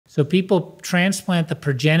So people transplant the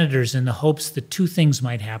progenitors in the hopes that two things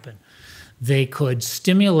might happen. They could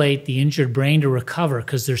stimulate the injured brain to recover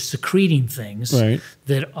because they're secreting things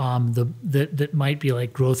that might be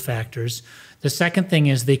like growth factors. The second thing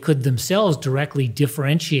is they could themselves directly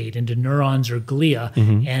differentiate into neurons or glia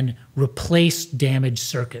and replace damaged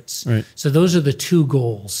circuits. Right. So those are the two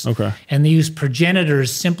goals. Okay. And they use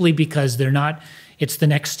progenitors simply because they're not, it's the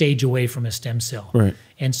next stage away from a stem cell. Right.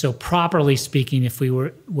 And so properly speaking,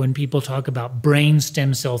 when people talk about brain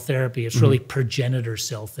stem cell therapy, it's really progenitor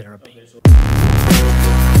cell therapy.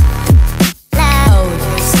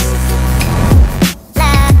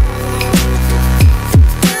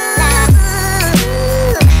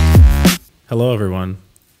 Hello, everyone.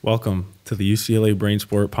 Welcome to the UCLA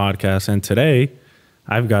BrainSPORT Podcast. And today,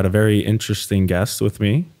 I've got a very interesting guest with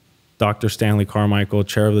me, Dr. Stanley Carmichael,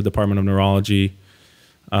 chair of the Department of Neurology,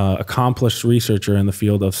 accomplished researcher in the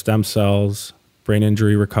field of stem cells, brain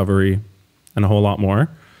injury recovery, and a whole lot more,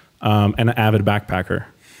 and an avid backpacker.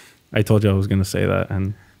 I told you I was going to say that,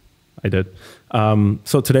 and I did.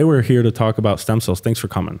 So today we're here to talk about stem cells. Thanks for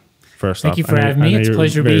coming. Thank you for having me. It's a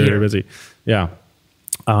pleasure to be here. Very busy. Yeah.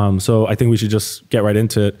 So I think we should just get right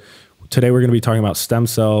into it. Today we're going to be talking about stem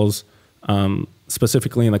cells,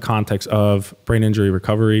 specifically in the context of brain injury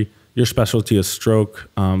recovery. Your specialty is stroke,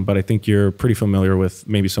 but I think you're pretty familiar with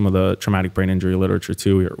maybe some of the traumatic brain injury literature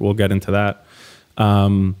too. We'll get into that.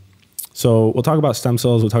 So we'll talk about stem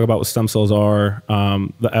cells. We'll talk about what stem cells are,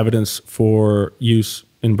 the evidence for use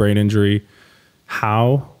in brain injury,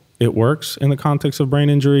 how it works in the context of brain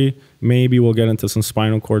injury. Maybe we'll get into some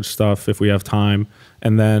spinal cord stuff if we have time.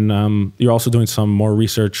 And then you're also doing some more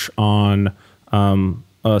research on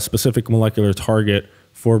a specific molecular target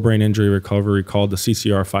for brain injury recovery called the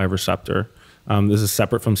CCR5 receptor. This is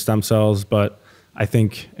separate from stem cells, but I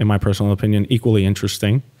think, in my personal opinion, equally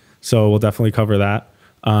interesting. So we'll definitely cover that.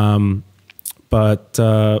 But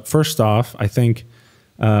first off, I think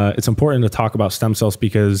it's important to talk about stem cells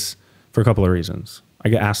because for a couple of reasons. I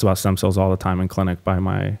get asked about stem cells all the time in clinic by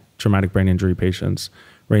my traumatic brain injury patients,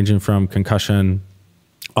 ranging from concussion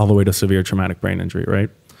all the way to severe traumatic brain injury,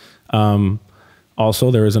 right?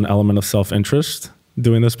 Also, there is an element of self-interest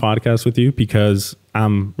doing this podcast with you because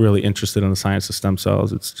I'm really interested in the science of stem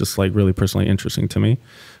cells. It's just like really personally interesting to me.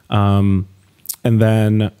 And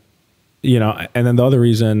then, the other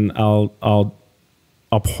reason I'll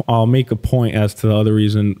make a point as to the other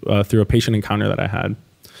reason through a patient encounter that I had.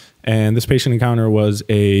 And this patient encounter was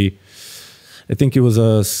I think it was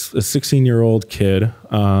a 16-year-old kid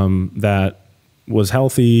that was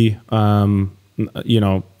healthy,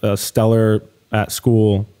 stellar at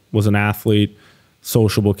school, was an athlete,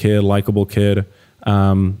 sociable kid, likable kid.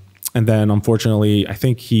 And then unfortunately, I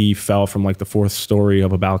think he fell from like the 4th story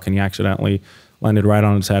of a balcony accidentally, landed right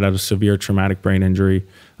on his head, had a severe traumatic brain injury.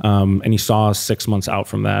 And he saw us 6 months out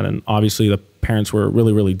from that. And obviously the parents were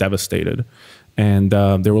really, really devastated. And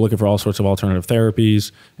they were looking for all sorts of alternative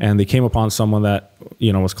therapies. And they came upon someone that,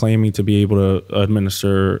 was claiming to be able to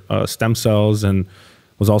administer stem cells and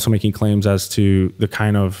was also making claims as to the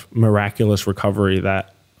kind of miraculous recovery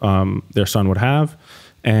that their son would have.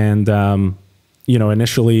 And,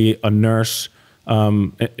 initially a nurse,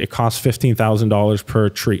 it cost $15,000 per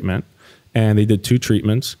treatment. And they did 2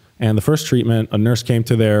 treatments. And the first treatment, a nurse came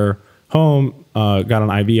to their home, got an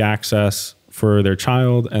IV access for their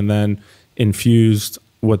child, and then infused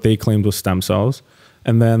what they claimed was stem cells.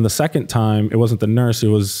 And then the second time, it wasn't the nurse, it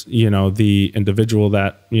was, the individual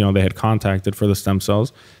that, they had contacted for the stem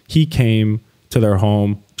cells. He came to their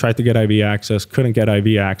home, tried to get IV access, couldn't get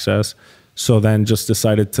IV access. So then just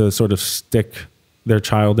decided to sort of stick their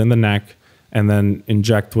child in the neck and then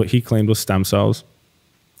inject what he claimed was stem cells.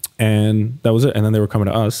 And that was it. And then they were coming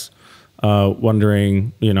to us,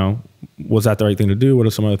 wondering, was that the right thing to do? What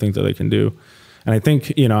are some other things that they can do? And I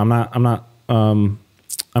think, I'm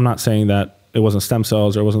not saying that it wasn't stem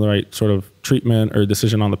cells or it wasn't the right sort of treatment or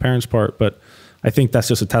decision on the parents' part, but I think that's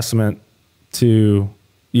just a testament to,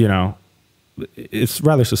 it's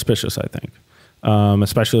rather suspicious, I think,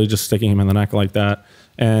 especially just sticking him in the neck like that.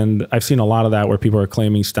 And I've seen a lot of that where people are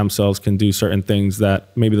claiming stem cells can do certain things that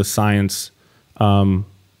maybe the science,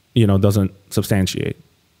 doesn't substantiate.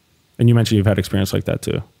 And you mentioned you've had experience like that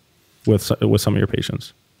too with some of your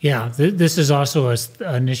patients. Yeah, this is also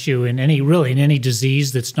an issue in any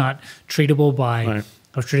disease that's not treatable by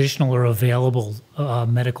a traditional or available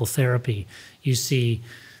medical therapy. You see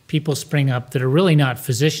people spring up that are really not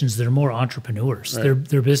physicians; they're more entrepreneurs. Right.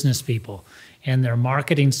 They're business people, and they're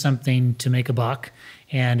marketing something to make a buck.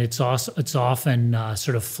 And it's often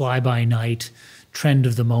sort of fly by night trend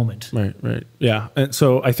of the moment. Right. Yeah, and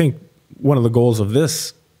so I think one of the goals of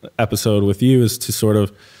this episode with you is to sort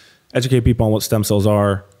of educate people on what stem cells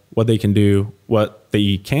are, what they can do, what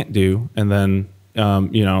they can't do, and then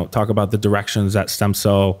talk about the directions that stem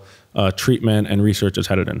cell treatment and research is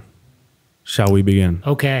headed in. Shall we begin?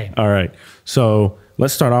 Okay. All right. So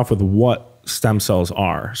let's start off with what stem cells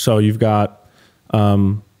are. So you've got,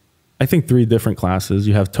 I think, 3 different classes.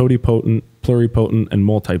 You have totipotent, pluripotent, and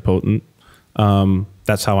multipotent.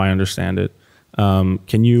 That's how I understand it.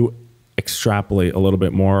 Can you extrapolate a little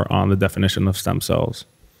bit more on the definition of stem cells?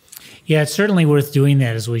 Yeah, it's certainly worth doing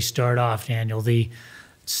that as we start off, Daniel. The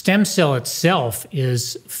stem cell itself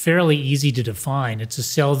is fairly easy to define. It's a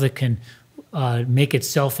cell that can make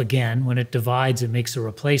itself again. When it divides, it makes a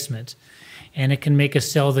replacement. And it can make a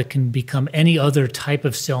cell that can become any other type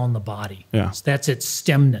of cell in the body. Yeah. So that's its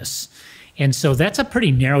stemness. And so that's a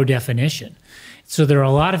pretty narrow definition. So there are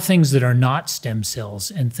a lot of things that are not stem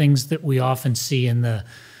cells, and things that we often see in the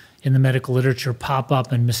medical literature pop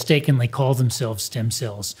up and mistakenly call themselves stem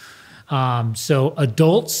cells. So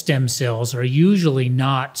adult stem cells are usually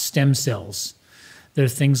not stem cells. They're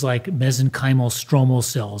things like mesenchymal stromal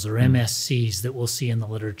cells, or MSCs, that we'll see in the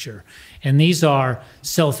literature. And these are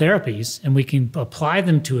cell therapies, and we can apply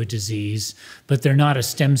them to a disease, but they're not a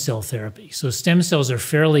stem cell therapy. So stem cells are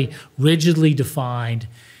fairly rigidly defined,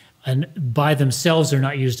 and by themselves they're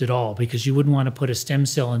not used at all, because you wouldn't want to put a stem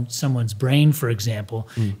cell in someone's brain, for example,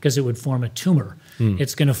 because it would form a tumor.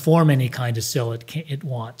 It's going to form any kind of cell it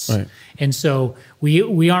wants. Right. And so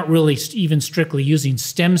we aren't really even strictly using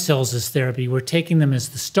stem cells as therapy. We're taking them as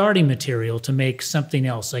the starting material to make something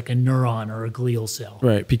else, like a neuron or a glial cell.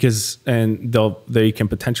 Right, they can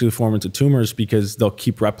potentially form into tumors because they'll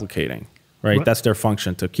keep replicating, right? That's their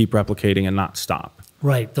function, to keep replicating and not stop.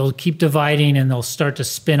 Right. They'll keep dividing, and they'll start to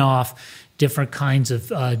spin off different kinds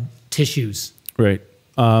of tissues. Right.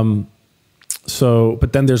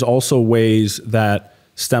 But then there's also ways that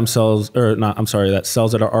that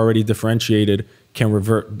cells that are already differentiated can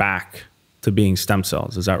revert back to being stem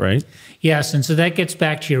cells. Is that right? Yes. And so that gets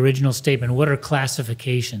back to your original statement. What are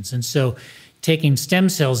classifications? And so taking stem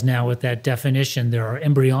cells now with that definition, there are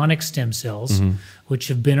embryonic stem cells, which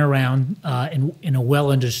have been around in a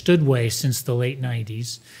well-understood way since the late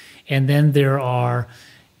 90s. And then there are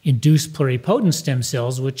induced pluripotent stem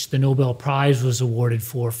cells, which the Nobel Prize was awarded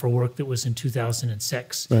for work that was in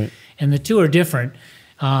 2006. Right. And the two are different.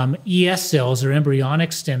 ES cells, or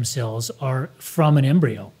embryonic stem cells, are from an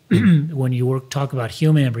embryo. When you talk about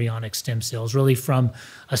human embryonic stem cells, really from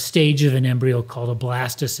a stage of an embryo called a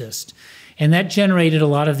blastocyst. And that generated a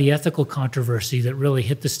lot of the ethical controversy that really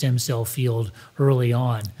hit the stem cell field early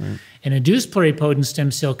on. Right. An induced pluripotent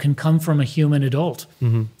stem cell can come from a human adult,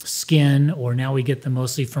 skin, or now we get them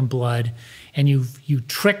mostly from blood. And you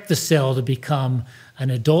trick the cell to become an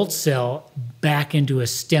adult cell back into a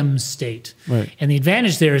stem state. Right. And the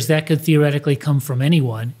advantage there is that could theoretically come from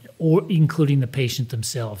anyone, or including the patient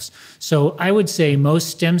themselves. So I would say most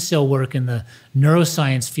stem cell work in the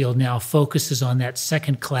neuroscience field now focuses on that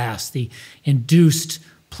second class, the induced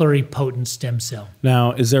pluripotent stem cell.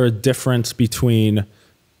 Now, is there a difference between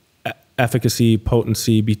efficacy,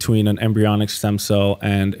 potency between an embryonic stem cell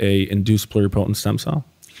and a induced pluripotent stem cell?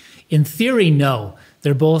 In theory, no.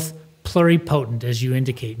 They're both pluripotent, as you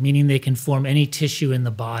indicate, meaning they can form any tissue in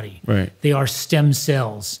the body. Right. They are stem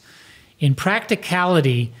cells. In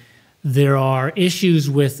practicality, there are issues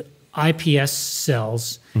with iPS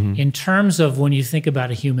cells in terms of when you think about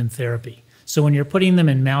a human therapy. So when you're putting them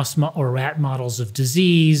in mouse or rat models of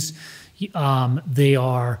disease, they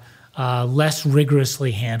are less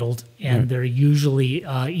rigorously handled, and they're usually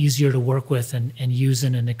easier to work with and use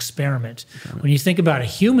in an experiment. When you think about a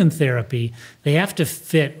human therapy, they have to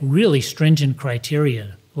fit really stringent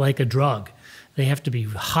criteria, like a drug. They have to be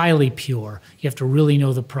highly pure. You have to really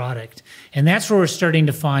know the product. And that's where we're starting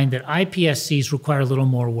to find that iPSCs require a little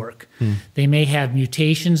more work. They may have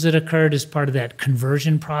mutations that occurred as part of that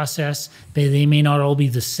conversion process. They may not all be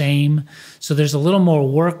the same. So there's a little more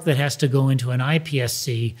work that has to go into an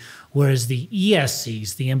iPSC, whereas the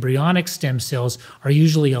ESCs, the embryonic stem cells, are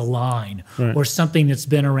usually a line or something that's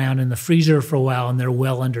been around in the freezer for a while and they're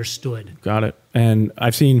well understood. Got it. And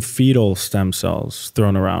I've seen fetal stem cells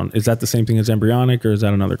thrown around. Is that the same thing as embryonic, or is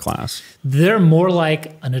that another class? They're more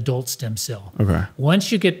like an adult stem cell. Okay.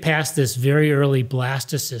 Once you get past this very early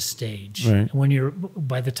blastocyst stage,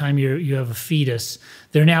 by the time you have a fetus,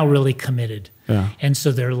 they're now really committed. Yeah. And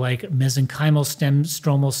so they're like mesenchymal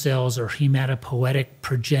stromal cells or hematopoietic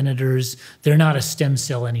progenitors. They're not a stem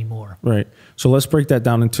cell anymore. Right. So let's break that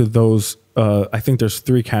down into those. I think there's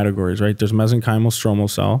 3 categories, right? There's mesenchymal stromal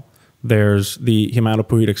cell, there's the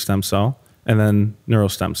hematopoietic stem cell, and then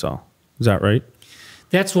neurostem cell. Is that right?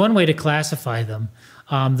 That's one way to classify them.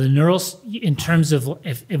 The neurals, in terms of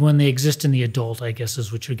when they exist in the adult, I guess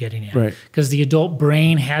is what you're getting at. Right. Because the adult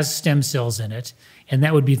brain has stem cells in it, and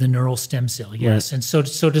that would be the neural stem cell, yes. Right. And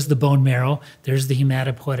so does the bone marrow. There's the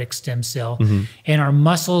hematopoietic stem cell. And our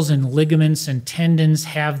muscles and ligaments and tendons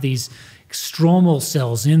have these stromal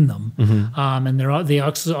cells in them. And they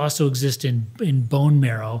also exist in bone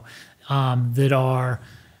marrow that are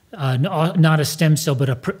not a stem cell, but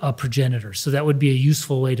a progenitor. So that would be a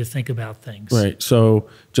useful way to think about things. Right. So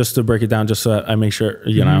just to break it down, just so that I make sure,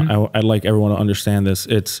 you know, I'd like everyone to understand this.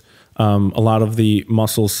 It's a lot of the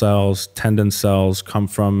muscle cells, tendon cells come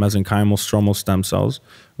from mesenchymal stromal stem cells,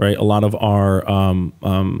 right? A lot of our,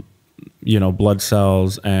 you know, blood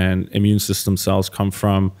cells and immune system cells come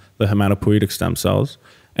from the hematopoietic stem cells.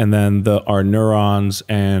 And then our neurons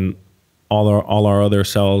and all our other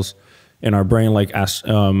cells in our brain, like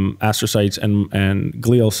astrocytes and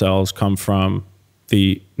glial cells, come from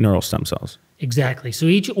the neural stem cells. Exactly. So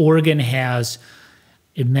each organ has,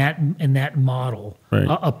 in that model, right,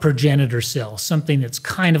 a progenitor cell, something that's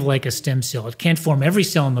kind of like a stem cell. It can't form every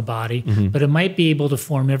cell in the body, but it might be able to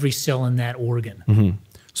form every cell in that organ.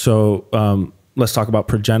 So let's talk about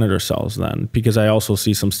progenitor cells then, because I also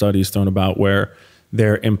see some studies thrown about where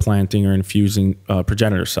they're implanting or infusing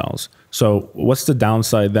progenitor cells. So what's the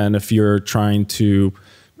downside then if you're trying to,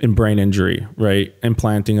 in brain injury, right,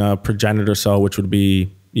 implanting a progenitor cell, which would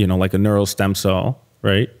be, you know, like a neural stem cell,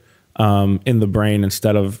 right, in the brain,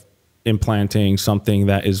 instead of implanting something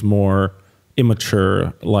that is more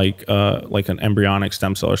immature, like an embryonic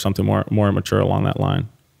stem cell or something more immature along that line?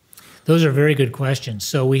 Those are very good questions.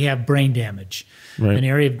 So we have brain damage, right, an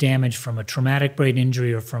area of damage from a traumatic brain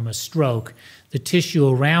injury or from a stroke. The tissue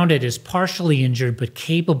around it is partially injured but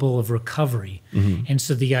capable of recovery. And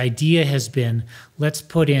so the idea has been, let's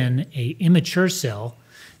put in an immature cell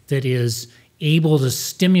that is able to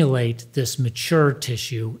stimulate this mature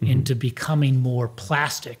tissue into becoming more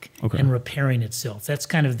plastic and repairing itself. That's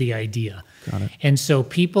kind of the idea. Got it. And so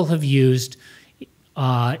people have used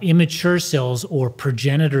immature cells or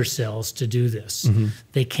progenitor cells to do this.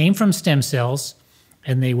 They came from stem cells,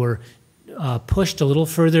 and they were pushed a little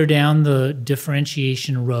further down the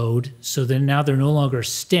differentiation road, so then now they're no longer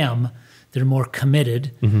stem, they're more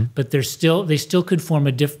committed, but they still could form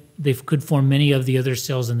they could form many of the other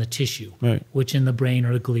cells in the tissue, right, which in the brain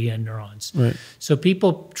are glia and neurons. Right. So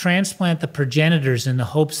people transplant the progenitors in the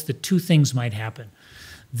hopes that two things might happen.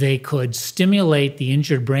 They could stimulate the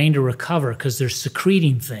injured brain to recover because they're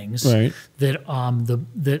secreting things, right,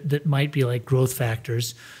 that might be like growth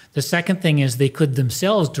factors. The second thing is they could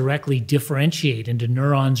themselves directly differentiate into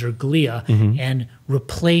neurons or glia and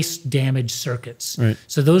replace damaged circuits. Right.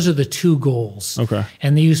 So those are the two goals. Okay.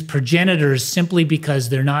 And they use progenitors simply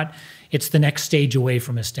because it's the next stage away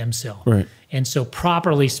from a stem cell. Right. And so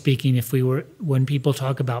properly speaking, when people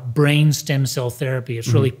talk about brain stem cell therapy, it's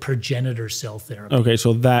really progenitor cell therapy. Okay,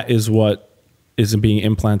 so that is what is being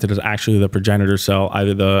implanted, is actually the progenitor cell,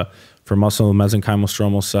 either for muscle, mesenchymal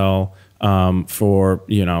stromal cell, for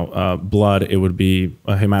blood, it would be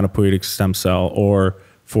a hematopoietic stem cell, or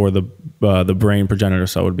for the brain progenitor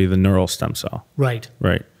cell would be the neural stem cell. Right.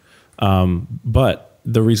 Right. But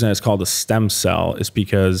the reason it's called a stem cell is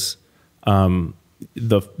because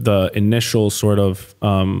the initial sort of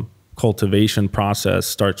cultivation process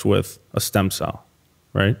starts with a stem cell,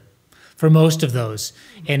 right? For most of those.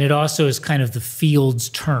 And it also is kind of the field's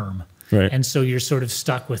term. Right. And so you're sort of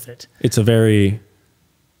stuck with it. It's a very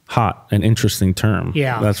hot and interesting term.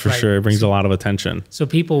 Yeah. That's for sure. It brings a lot of attention. So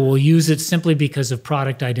people will use it simply because of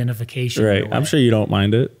product identification. Right. I'm sure you don't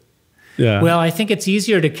mind it. Yeah. Well, I think it's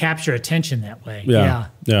easier to capture attention that way. Yeah.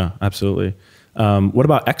 Yeah, absolutely. What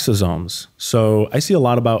about exosomes? So I see a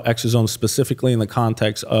lot about exosomes specifically in the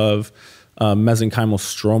context of mesenchymal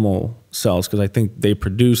stromal cells, because I think they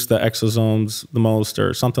produce the exosomes the most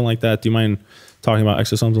or something like that. Do you mind talking about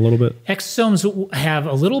exosomes a little bit? Exosomes have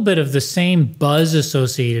a little bit of the same buzz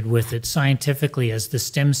associated with it scientifically as the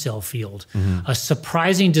stem cell field. A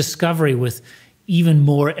surprising discovery with even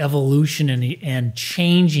more evolution and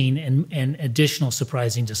changing and additional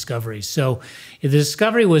surprising discoveries. So the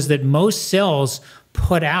discovery was that most cells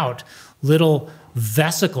put out little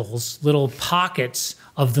vesicles, little pockets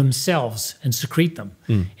of themselves and secrete them.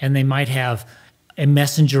 And they might have a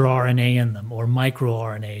messenger RNA in them, or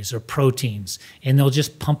microRNAs or proteins, and they'll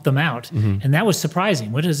just pump them out. And that was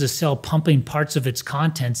surprising. What is a cell pumping parts of its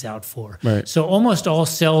contents out for? Right. So almost all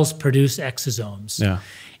cells produce exosomes. Yeah.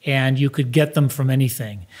 and you could get them from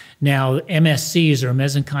anything. Now, MSCs, or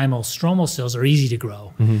mesenchymal stromal cells, are easy to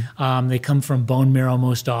grow. They come from bone marrow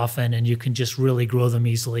most often, and you can just really grow them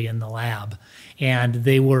easily in the lab. And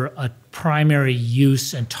they were a primary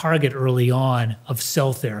use and target early on of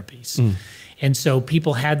cell therapies. And so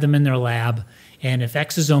people had them in their lab, and if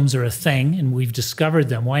exosomes are a thing, and we've discovered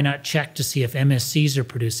them, why not check to see if MSCs are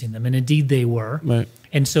producing them? And indeed they were. Right.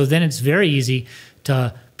 And so then it's very easy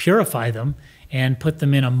to purify them and put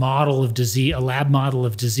them in a model of disease, a lab model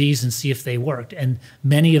of disease, and see if they worked. And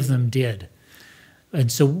many of them did.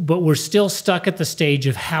 And so, but we're still stuck at the stage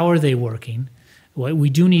of how are they working? We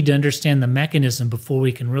do need to understand the mechanism before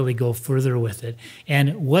we can really go further with it.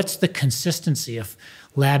 And what's the consistency? If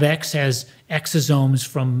Lab X has exosomes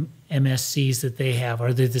from MSCs that they have,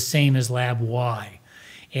 are they the same as Lab Y?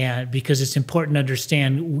 And because it's important to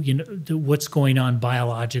understand, what's going on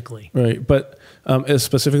biologically. Right, but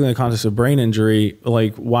specifically in the context of brain injury,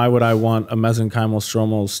 like why would I want a mesenchymal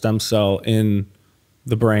stromal stem cell in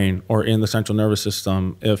the brain or in the central nervous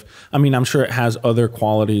system? I'm sure it has other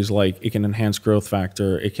qualities, like it can enhance growth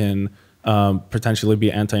factor, it can potentially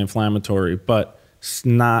be anti-inflammatory, but it's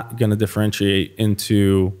not going to differentiate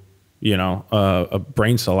into, a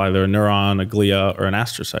brain cell, either a neuron, a glia, or an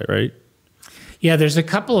astrocyte, right? Yeah, there's a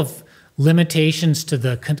couple of limitations to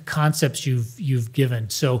the concepts you've given.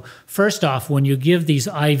 So first off, when you give these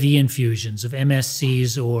IV infusions of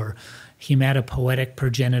MSCs or hematopoietic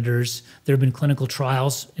progenitors, there have been clinical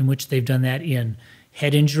trials in which they've done that in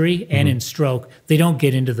head injury and in stroke. They don't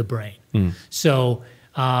get into the brain. So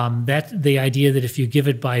that's the idea that if you give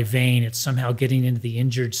it by vein, it's somehow getting into the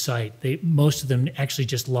injured site. Most of them actually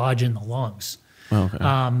just lodge in the lungs. Okay.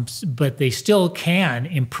 But they still can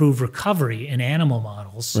improve recovery in animal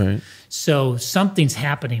models. Right. So something's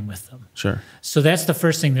happening with them. Sure. So that's the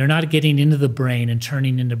first thing. They're not getting into the brain and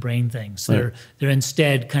turning into brain things. They're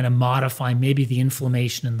instead kind of modifying maybe the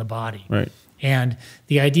inflammation in the body. Right. And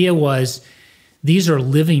the idea was these are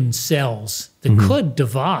living cells that could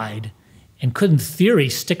divide and could, in theory,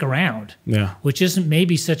 stick around, which isn't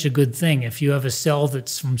maybe such a good thing if you have a cell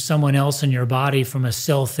that's from someone else in your body from a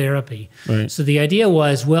cell therapy. Right. So the idea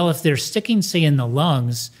was, well, if they're sticking, say, in the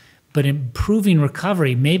lungs, but improving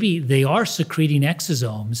recovery, maybe they are secreting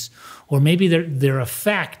exosomes, or maybe their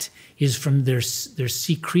effect is from their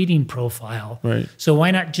secreting profile. Right. So why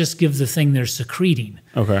not just give the thing they're secreting?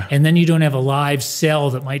 Okay. And then you don't have a live cell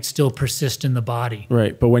that might still persist in the body.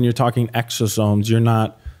 Right. But when you're talking exosomes,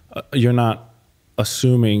 you're not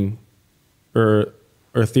assuming or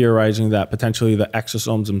theorizing that potentially the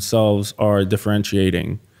exosomes themselves are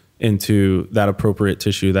differentiating into that appropriate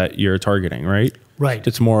tissue that you're targeting, right? Right.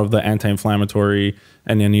 It's more of the anti-inflammatory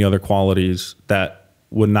and any other qualities that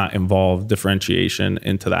would not involve differentiation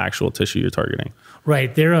into the actual tissue you're targeting.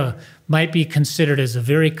 Right. There might be considered as a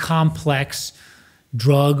very complex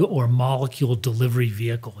drug or molecule delivery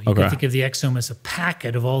vehicle. You can think of the exome as a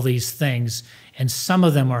packet of all these things, and some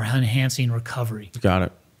of them are enhancing recovery. Got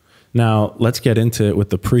it. Now, let's get into it with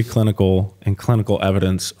the preclinical and clinical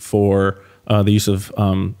evidence for the use of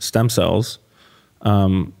stem cells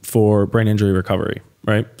for brain injury recovery,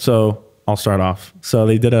 right? So I'll start off. So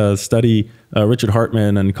they did a study, Richard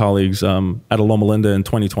Hartman and colleagues at Loma Linda in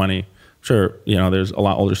 2020. Sure, there's a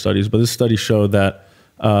lot older studies, but this study showed that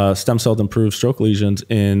stem cells improved stroke lesions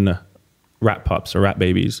in rat pups or rat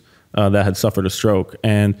babies that had suffered a stroke.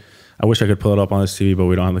 And I wish I could pull it up on this TV, but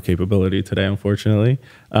we don't have the capability today, unfortunately.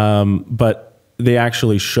 But they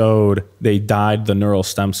actually showed they dyed the neural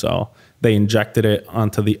stem cell. They injected it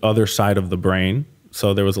onto the other side of the brain.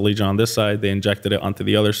 So there was a lesion on this side. They injected it onto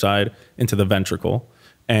the other side into the ventricle.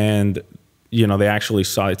 And, they actually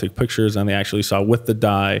saw, they took pictures, and they actually saw with the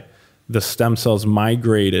dye, the stem cells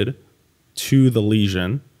migrated to the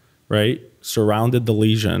lesion, right? Surrounded the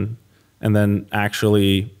lesion, and then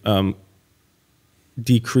actually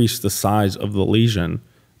decreased the size of the lesion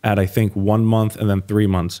at, I think, 1 month and then 3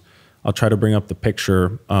 months. I'll try to bring up the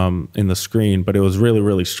picture in the screen, but it was really,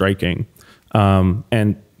 really striking.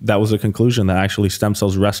 And that was a conclusion that actually stem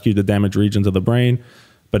cells rescued the damaged regions of the brain,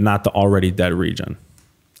 but not the already dead region.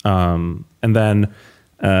 And then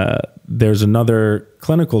there's another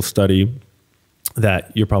clinical study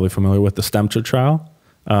that you're probably familiar with, the STEMCHA trial.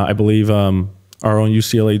 I believe our own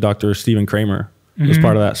UCLA Dr. Stephen Kramer was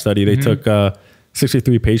part of that study. They took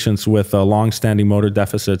 63 patients with long-standing motor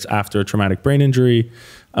deficits after a traumatic brain injury,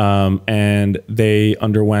 and they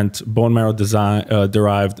underwent bone marrow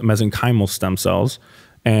derived mesenchymal stem cells.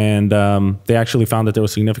 And they actually found that there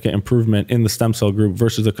was significant improvement in the stem cell group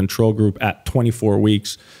versus the control group at 24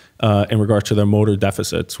 weeks in regards to their motor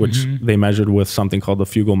deficits, which they measured with something called the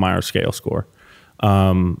Fugel-Meyer scale score.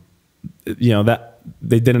 That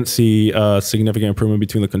they didn't see a significant improvement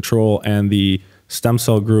between the control and the stem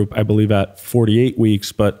cell group, I believe at 48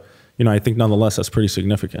 weeks, but I think nonetheless that's pretty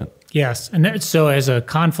significant. Yes, and so as a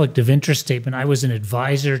conflict of interest statement, I was an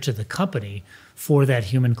advisor to the company for that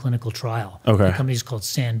human clinical trial. Okay. The company's called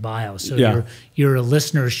SanBio, so your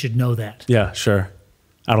listeners should know that. Yeah, sure.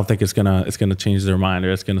 I don't think it's gonna change their mind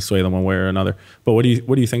or it's gonna sway them one way or another. But what do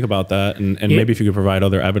you think about that? And maybe if you could provide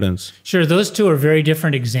other evidence. Sure, those two are very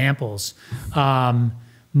different examples.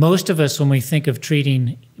 Most of us, when we think of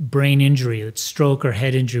treating brain injury, it's stroke or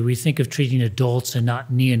head injury, we think of treating adults and not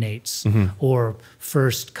neonates or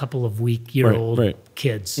first couple of year-old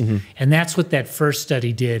kids. And that's what that first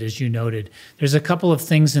study did, as you noted. There's a couple of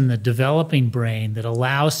things in the developing brain that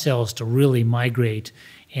allow cells to really migrate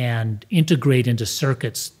and integrate into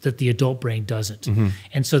circuits that the adult brain doesn't.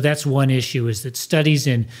 And so that's one issue, is that studies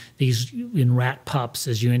in rat pups,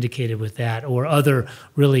 as you indicated with that, or other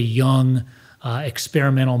really young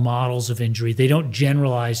experimental models of injury, they don't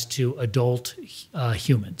generalize to adult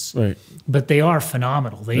humans. Right. But they are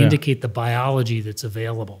phenomenal. They indicate the biology that's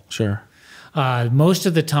available. Sure. Most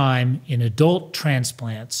of the time in adult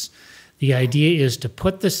transplants, the idea is to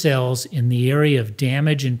put the cells in the area of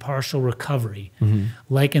damage and partial recovery,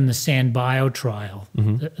 like in the SanBio trial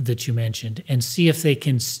that you mentioned, and see if they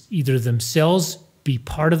can either themselves be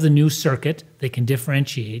part of the new circuit, they can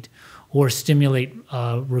differentiate, or stimulate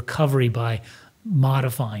recovery by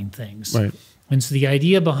modifying things. Right. And so the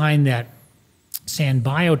idea behind that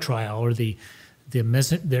SanBio trial, or their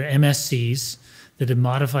MSCs that have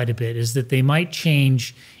modified a bit, is that they might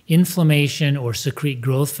change inflammation or secrete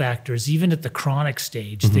growth factors, even at the chronic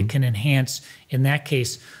stage, that can enhance, in that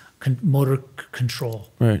case, motor control.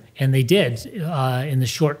 Right. And they did in the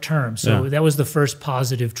short term. So that was the first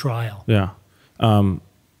positive trial. Yeah.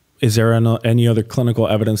 Is there any other clinical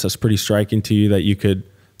evidence that's pretty striking to you that you could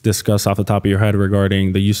discuss off the top of your head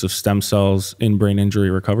regarding the use of stem cells in brain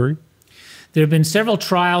injury recovery? There have been several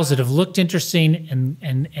trials that have looked interesting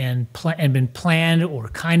and been planned or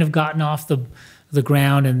kind of gotten off the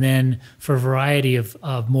ground, and then for a variety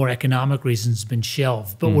of more economic reasons been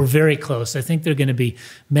shelved. But we're very close. I think there are going to be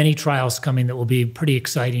many trials coming that will be pretty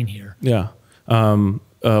exciting here. Yeah.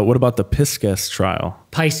 What about the Pisces trial?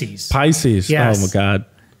 Pisces. Yes. Oh my God.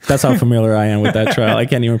 That's how familiar I am with that trial. I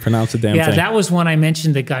can't even pronounce the damn thing. Yeah, that was one I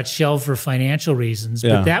mentioned that got shelved for financial reasons.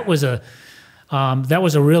 But that was a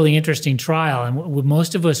really interesting trial, and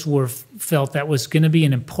most of us felt that was going to be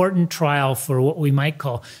an important trial for what we might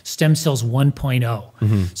call stem cells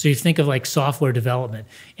 1.0. So you think of like software development.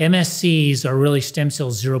 MSCs are really stem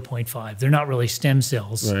cells 0.5. They're not really stem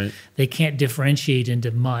cells. Right. They can't differentiate into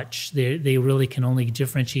much. They really can only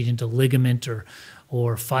differentiate into ligament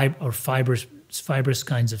or fibrous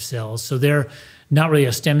kinds of cells. So they're not really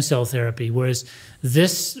a stem cell therapy, whereas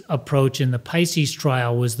this approach in the Pisces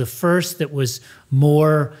trial was the first that was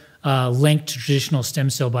more linked to traditional stem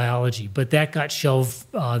cell biology, but that got shelved.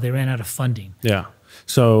 They ran out of funding. Yeah.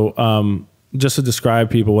 So just to describe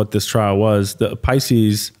people what this trial was, the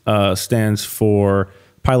Pisces stands for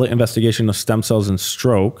Pilot Investigation of Stem Cells in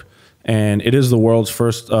Stroke. And it is the world's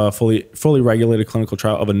first fully regulated clinical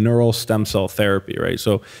trial of a neural stem cell therapy, right?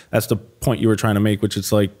 So that's the point you were trying to make, which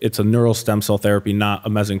it's like it's a neural stem cell therapy, not a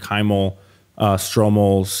mesenchymal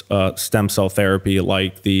stromal stem cell therapy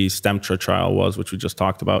like the STEMTRA trial was, which we just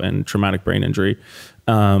talked about in traumatic brain injury.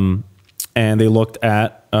 And they looked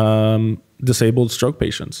at disabled stroke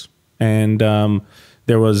patients. And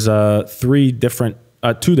there was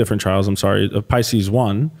two different trials, Pisces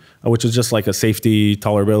 1, which is just like a safety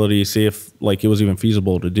tolerability, see if like it was even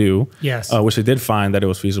feasible to do. Yes. Which they did find that it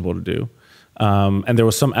was feasible to do. And there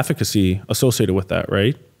was some efficacy associated with that,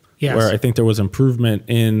 right? Yes. Where I think there was improvement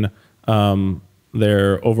in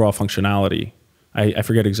their overall functionality. I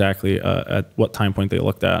forget exactly at what time point they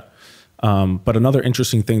looked at. But another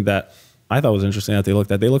interesting thing that I thought was interesting that they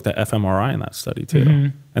looked at fMRI in that study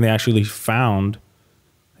too. And they actually found,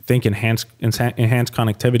 I think, enhanced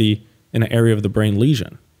connectivity in an area of the brain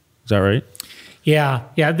lesion. Is that right? Yeah,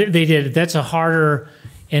 they did. That's a harder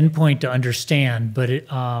endpoint to understand, but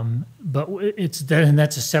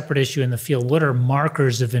that's a separate issue in the field. What are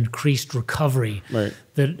markers of increased recovery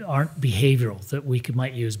that aren't behavioral that we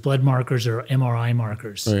might use? Blood markers or MRI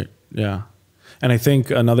markers? Right. Yeah. And I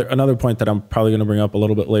think another point that I'm probably going to bring up a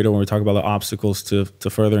little bit later when we talk about the obstacles to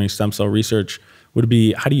furthering stem cell research would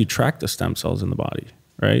be, how do you track the stem cells in the body?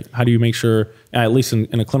 Right? How do you make sure, at least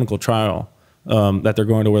in a clinical trial, that they're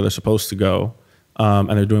going to where they're supposed to go, and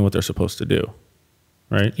they're doing what they're supposed to do,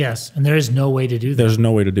 right? Yes, and there is no way to do that. There's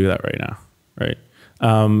no way to do that right now, right?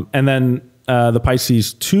 And then the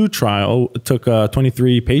Pisces 2 trial took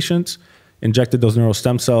 23 patients injected those neural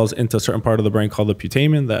stem cells into a certain part of the brain called the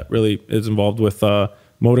putamen that really is involved with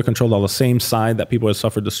motor control on the same side that people who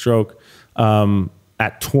suffered the stroke.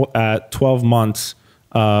 At 12 months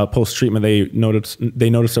post-treatment, they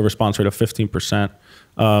noticed a response rate of 15%,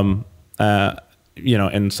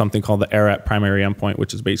 in something called the ARAT primary endpoint,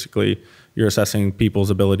 which is basically you're assessing people's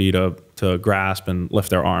ability to grasp and lift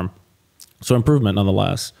their arm. So improvement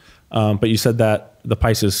nonetheless. But you said that the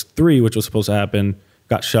PISIS 3, which was supposed to happen,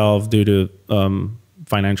 got shelved due to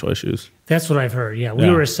financial issues. That's what I've heard. Yeah, we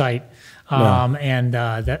were a site, and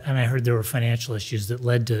I heard there were financial issues that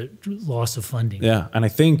led to loss of funding. Yeah, and I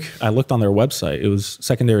think I looked on their website. It was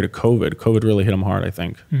secondary to COVID. COVID really hit them hard, I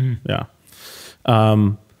think. Yeah.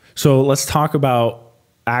 So let's talk about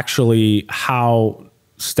actually how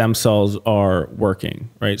stem cells are working,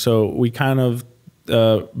 right? So we kind of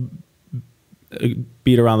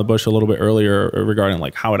beat around the bush a little bit earlier regarding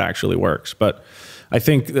like how it actually works. But I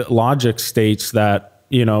think that logic states that,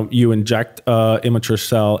 you inject an immature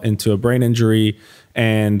cell into a brain injury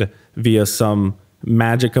and via some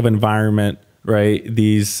magic of environment, right,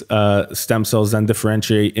 these stem cells then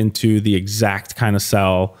differentiate into the exact kind of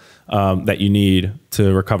cell that you need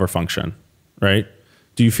to recover function, right?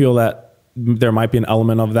 Do you feel that there might be an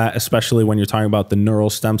element of that, especially when you're talking about the neural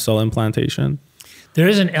stem cell implantation? There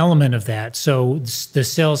is an element of that. So the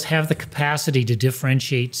cells have the capacity to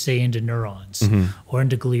differentiate, say, into neurons or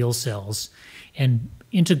into glial cells and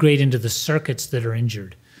integrate into the circuits that are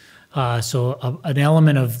injured. So an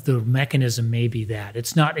element of the mechanism may be that.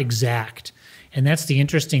 It's not exact. And that's the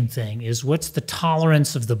interesting thing, is what's the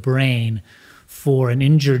tolerance of the brain for an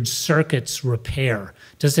injured circuit's repair?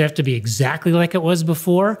 Does it have to be exactly like it was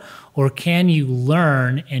before? Or can you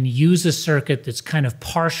learn and use a circuit that's kind of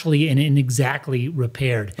partially and inexactly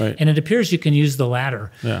repaired? Right. And it appears you can use the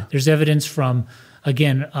latter. Yeah. There's evidence from,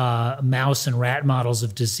 again, mouse and rat models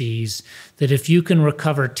of disease that if you can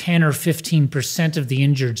recover 10 or 15% of the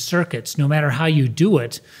injured circuits, no matter how you do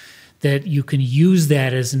it, that you can use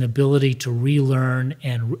that as an ability to relearn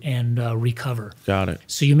and recover. Got it.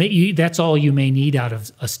 So that's all you may need out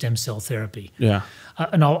of a stem cell therapy. Yeah.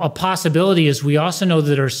 And a possibility is we also know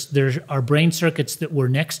that there are brain circuits that were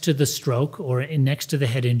next to the stroke or next to the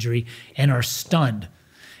head injury and are stunned.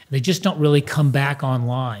 They just don't really come back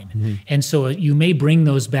online. And so you may bring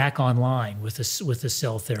those back online with a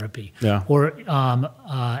cell therapy. Yeah. Or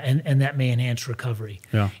and that may enhance recovery.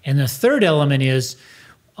 Yeah. And the third element is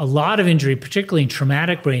a lot of injury, particularly in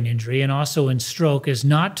traumatic brain injury and also in stroke, is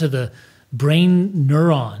not to the brain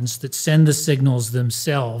neurons that send the signals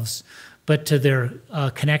themselves, but to their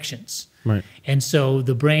connections. Right. And so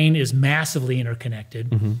the brain is massively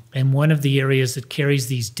interconnected. And one of the areas that carries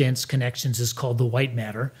these dense connections is called the white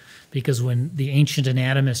matter, because when the ancient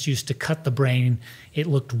anatomists used to cut the brain, it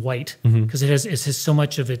looked white because it has so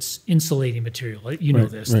much of its insulating material. You know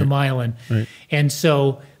this, the myelin. Right. And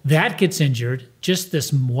so that gets injured, just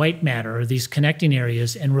this white matter, these connecting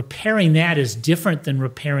areas, and repairing that is different than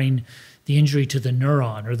repairing the injury to the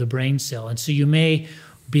neuron or the brain cell. And so you may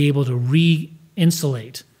be able to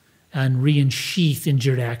re-insulate and re-ensheath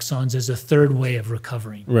injured axons as a third way of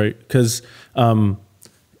recovering. Right, because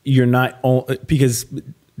because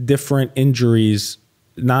different injuries,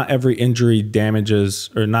 not every injury damages,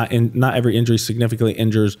 or not every injury significantly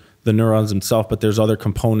injures the neurons themselves, but there's other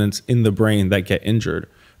components in the brain that get injured,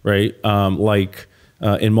 right? Like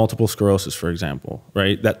in multiple sclerosis, for example,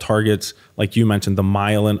 right? That targets, like you mentioned, the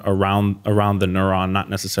myelin around the neuron, not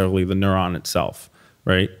necessarily the neuron itself,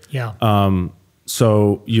 right? Yeah.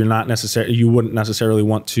 So you wouldn't necessarily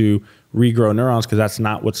want to regrow neurons because that's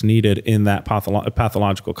not what's needed in that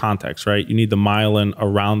pathological context, right? You need the myelin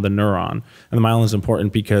around the neuron, and the myelin is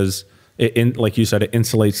important because like you said, it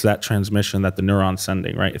insulates that transmission that the neuron's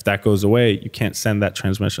sending, right? If that goes away, you can't send that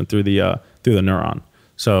transmission through the neuron.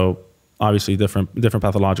 So obviously, different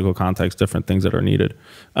pathological contexts, different things that are needed.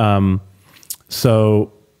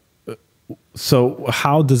 So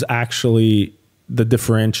how does actually the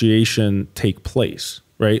differentiation take place,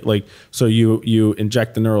 right? Like, so you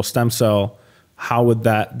inject the neural stem cell. How would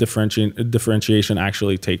that differentiation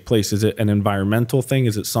actually take place? Is it an environmental thing?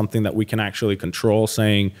 Is it something that we can actually control,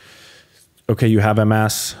 saying, okay, you have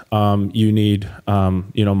MS, you need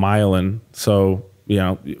myelin, so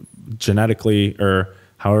genetically or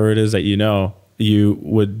however it is that you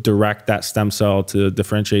would direct that stem cell to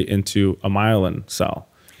differentiate into a myelin cell?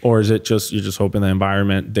 Or is it just you're just hoping the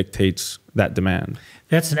environment dictates that demand?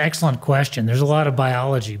 That's an excellent question. There's a lot of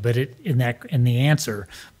biology, but in the answer.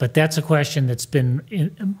 But that's a question that's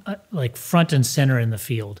been like front and center in the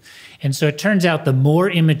field. And so it turns out the more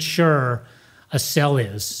immature a cell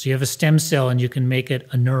is. So you have a stem cell and you can make it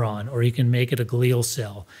a neuron or you can make it a glial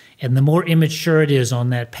cell. And the more immature it is on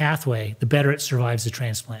that pathway, the better it survives the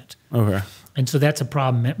transplant. Okay. And so that's a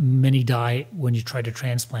problem. Many die when you try to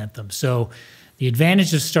transplant them. So the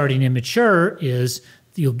advantage of starting immature is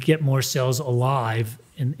you'll get more cells alive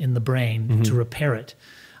in the brain to repair it.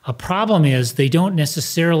 A problem is they don't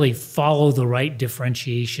necessarily follow the right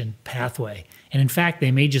differentiation pathway. And in fact,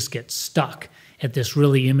 they may just get stuck at this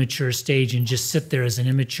really immature stage and just sit there as an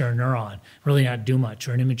immature neuron, really not do much,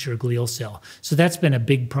 or an immature glial cell. So that's been a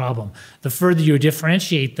big problem. The further you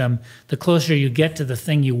differentiate them, the closer you get to the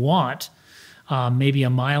thing you want, maybe a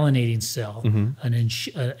myelinating cell,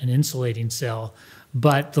 an insulating cell,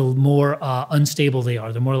 but the more unstable they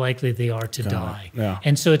are, the more likely they are to die. Yeah.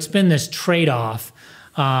 And so it's been this trade-off.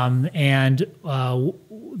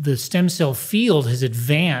 The stem cell field has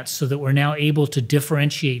advanced so that we're now able to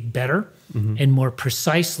differentiate better and more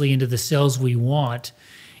precisely into the cells we want.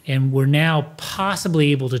 And we're now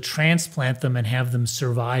possibly able to transplant them and have them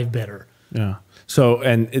survive better. Yeah. So,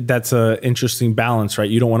 and that's an interesting balance, right?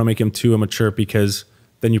 You don't want to make them too immature because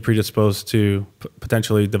then you're predisposed to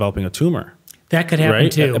potentially developing a tumor. That could happen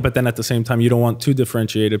too. But then at the same time, you don't want too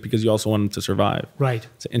differentiated because you also want them to survive. Right.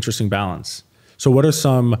 It's an interesting balance. So what are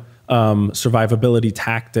some survivability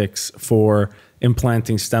tactics for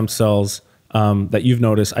implanting stem cells that you've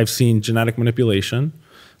noticed? I've seen genetic manipulation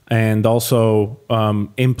and also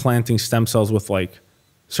implanting stem cells with like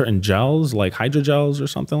certain gels, like hydrogels or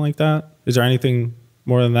something like that. Is there anything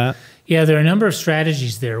more than that? Yeah, there are a number of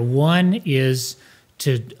strategies there. One is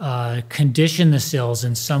to condition the cells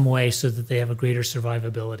in some way so that they have a greater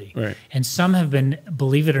survivability. Right. And some have been,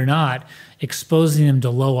 believe it or not, exposing them to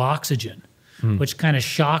low oxygen, which kind of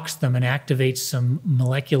shocks them and activates some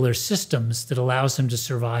molecular systems that allows them to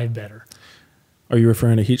survive better. Are you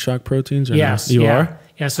referring to heat shock proteins? Or yes. No? You are?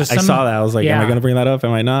 Yeah, so I saw that. I was like, am I going to bring that up?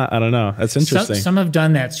 Am I not? I don't know. That's interesting. Some have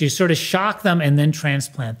done that. So you sort of shock them and then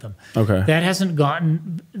transplant them. Okay. That hasn't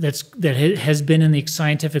gotten, that has been in the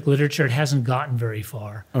scientific literature. It hasn't gotten very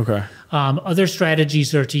far. Okay. Other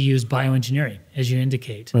strategies are to use bioengineering, as you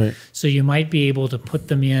indicate. Right. So you might be able to put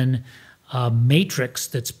them in a matrix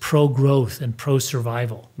that's pro-growth and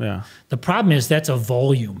pro-survival. Yeah. The problem is that's a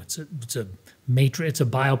volume. It's a matrix. It's a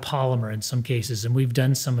biopolymer in some cases, and we've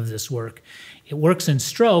done some of this work. It works in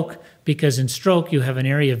stroke because in stroke you have an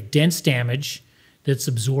area of dense damage that's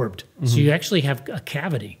absorbed. So you actually have a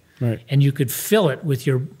cavity, right, and you could fill it with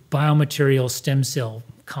your biomaterial stem cell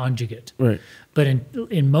conjugate. Right. But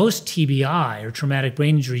in most TBI or traumatic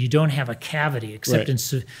brain injury, you don't have a cavity, except right,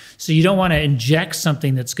 so you don't want to inject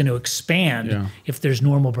something that's going to expand if there's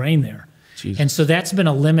normal brain there. Jeez. And so that's been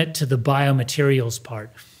a limit to the biomaterials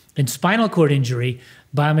part. In spinal cord injury,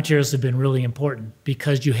 biomaterials have been really important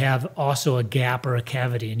because you have also a gap or a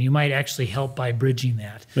cavity, and you might actually help by bridging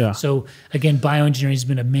that. Yeah. So again, bioengineering has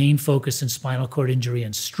been a main focus in spinal cord injury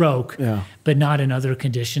and stroke, but not in other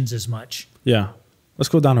conditions as much. Yeah. Let's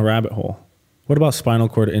go down a rabbit hole. What about spinal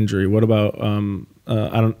cord injury? What about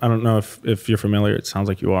I don't know if you're familiar. It sounds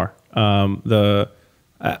like you are. The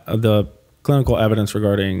clinical evidence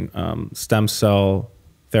regarding stem cell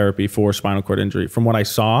therapy for spinal cord injury. From what I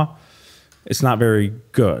saw, it's not very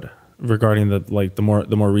good regarding the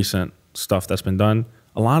more recent stuff that's been done.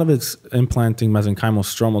 A lot of it's implanting mesenchymal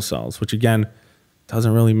stromal cells, which again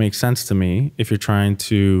doesn't really make sense to me if you're trying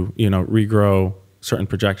to regrow certain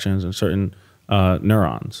projections and certain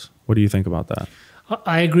neurons. What do you think about that?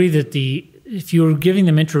 I agree that if you're giving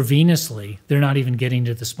them intravenously, they're not even getting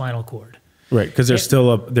to the spinal cord. Right, because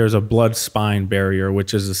there's a blood-spine barrier,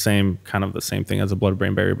 which is the same thing as a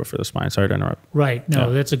blood-brain barrier, but for the spine. Sorry to interrupt. Right.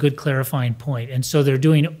 No, that's a good clarifying point. And so they're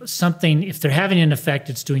doing something. If they're having an effect,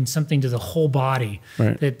 it's doing something to the whole body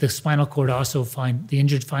that the spinal cord the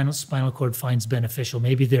injured spinal cord finds beneficial.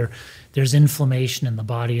 Maybe there's inflammation in the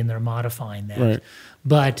body and they're modifying that. Right.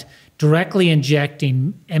 But directly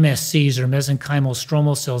injecting MSCs or mesenchymal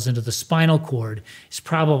stromal cells into the spinal cord is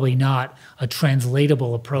probably not a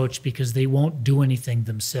translatable approach because they won't do anything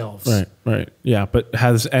themselves. Right. Yeah, but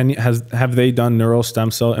have they done neural stem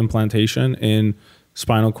cell implantation in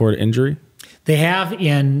spinal cord injury? They have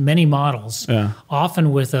in many models,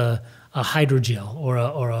 often with a hydrogel or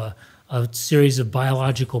a series of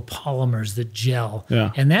biological polymers that gel.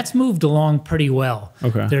 Yeah. And that's moved along pretty well.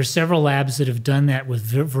 Okay. There are several labs that have done that with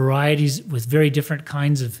varieties, with very different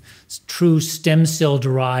kinds of true stem cell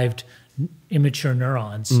derived immature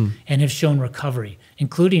neurons and have shown recovery,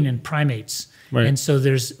 including in primates. Right. And so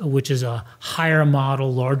which is a higher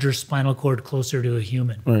model, larger spinal cord, closer to a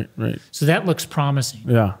human. Right. So that looks promising.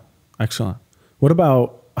 Yeah. Excellent. What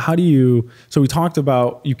about, so we talked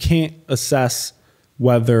about you can't assess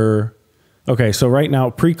whether Okay, so right now,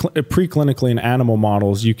 preclinically in animal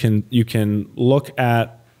models, you can look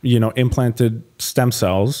at implanted stem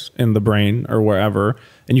cells in the brain or wherever,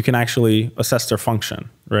 and you can actually assess their function,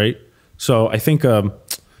 right? So I think a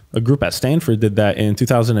group at Stanford did that in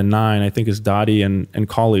 2009. I think it's Dottie and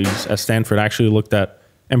colleagues at Stanford actually looked at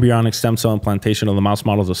embryonic stem cell implantation of the mouse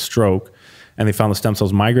models of stroke, and they found the stem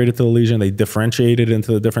cells migrated to the lesion. They differentiated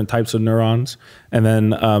into the different types of neurons, and then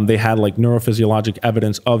they had like neurophysiologic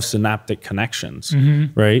evidence of synaptic connections,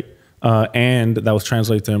 right? And that was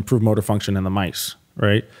translated to improved motor function in the mice,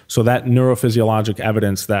 right? So that neurophysiologic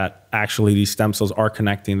evidence that actually these stem cells are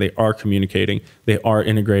connecting, they are communicating, they are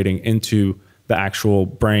integrating into the actual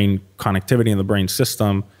brain connectivity in the brain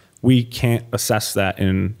system, we can't assess that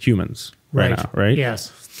in humans right now, right?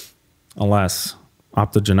 Yes. Unless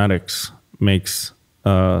optogenetics makes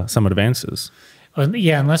some advances.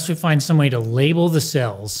 Yeah, unless we find some way to label the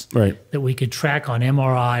cells right. that we could track on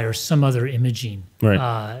MRI or some other imaging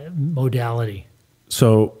right. Modality.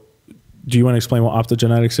 So do you want to explain what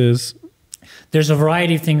optogenetics is? There's a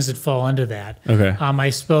variety of things that fall under that. Okay. I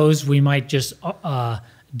suppose we might just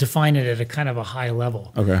define it at a kind of a high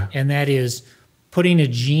level. Okay. And that is putting a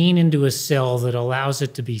gene into a cell that allows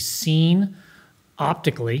it to be seen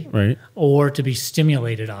optically right. or to be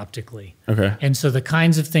stimulated optically. Okay. And so the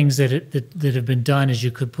kinds of things that have been done is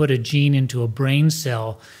you could put a gene into a brain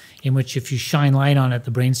cell in which if you shine light on it,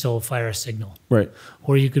 the brain cell will fire a signal. Right.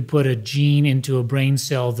 Or you could put a gene into a brain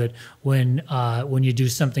cell that when you do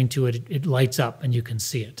something to it, it lights up and you can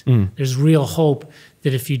see it. There's real hope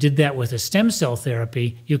that if you did that with a stem cell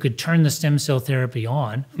therapy, you could turn the stem cell therapy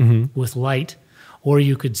on with light, or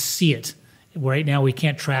you could see it. Right now, we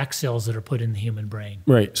can't track cells that are put in the human brain.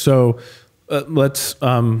 Right. So let's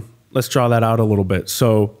draw that out a little bit.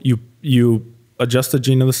 So you adjust the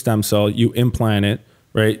gene of the stem cell, you implant it,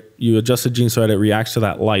 right? You adjust the gene so that it reacts to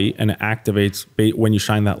that light and it activates when you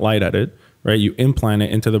shine that light at it, right? You implant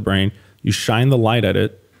it into the brain, you shine the light at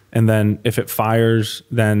it, and then if it fires,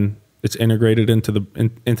 then it's integrated into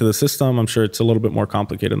the system. I'm sure it's a little bit more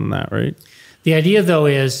complicated than that, right? The idea, though,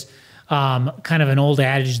 is kind of an old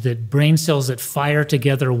adage that brain cells that fire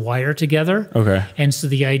together wire together. Okay. And so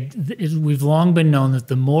we've long been known that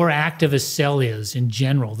the more active a cell is in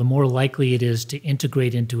general, the more likely it is to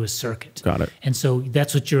integrate into a circuit. Got it. And so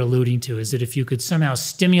that's what you're alluding to, is that if you could somehow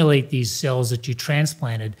stimulate these cells that you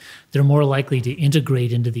transplanted, they're more likely to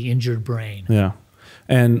integrate into the injured brain. Yeah.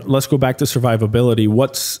 And let's go back to survivability.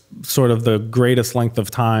 What's sort of the greatest length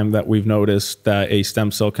of time that we've noticed that a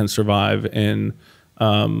stem cell can survive in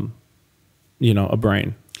a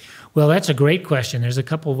brain? Well, that's a great question. There's a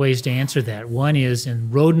couple of ways to answer that. One is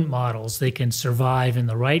in rodent models, they can survive in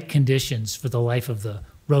the right conditions for the life of the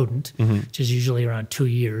rodent, which is usually around 2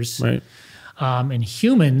 years. Right. In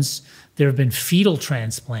humans, there have been fetal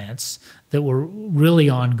transplants that were really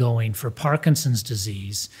ongoing for Parkinson's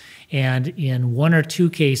disease. And in 1 or 2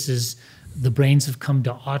 cases, the brains have come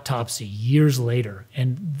to autopsy years later,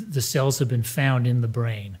 and the cells have been found in the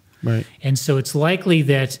brain. Right. And so it's likely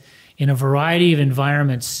that in a variety of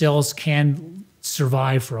environments, cells can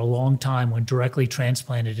survive for a long time when directly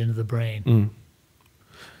transplanted into the brain.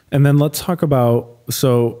 And then let's talk about,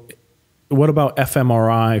 so what about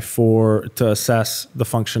fMRI to assess the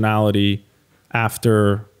functionality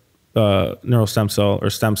after neural stem cell or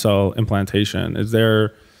stem cell implantation? Is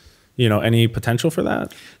there any potential for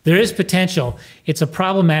that? There is potential. It's a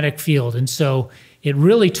problematic field. And so it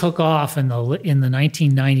really took off in the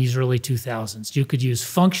 1990s, early 2000s. You could use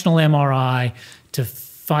functional MRI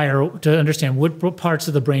to understand what parts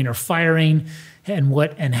of the brain are firing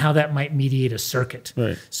and how that might mediate a circuit.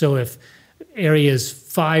 Right. So if areas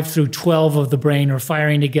 5 through 12 of the brain are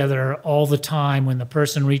firing together all the time when the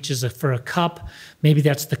person reaches for a cup, maybe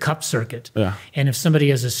that's the cup circuit. Yeah. And if somebody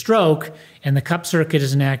has a stroke and the cup circuit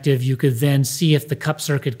isn't active, you could then see if the cup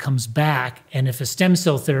circuit comes back and if a stem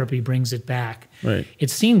cell therapy brings it back. Right. It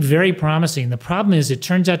seemed very promising. The problem is it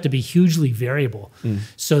turns out to be hugely variable.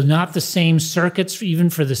 So not the same circuits, even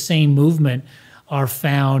for the same movement, are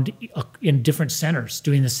found in different centers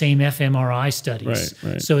doing the same fMRI studies.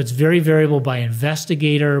 Right. So it's very variable by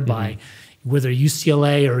investigator, by whether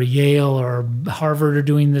UCLA or Yale or Harvard are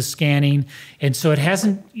doing the scanning. And so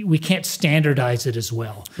we can't standardize it as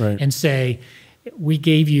well and say, we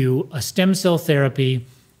gave you a stem cell therapy,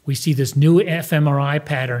 we see this new fMRI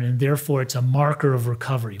pattern, and therefore it's a marker of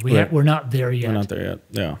recovery. We're not there yet. We're not there yet,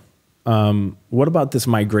 yeah. What about this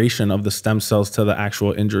migration of the stem cells to the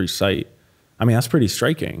actual injury site? I mean, that's pretty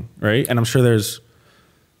striking, right? And I'm sure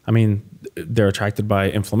they're attracted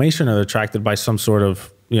by inflammation or they're attracted by some sort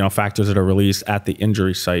of, factors that are released at the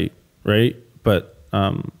injury site, right? But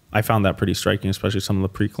I found that pretty striking, especially some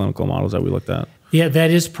of the preclinical models that we looked at. Yeah,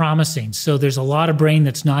 that is promising. So there's a lot of brain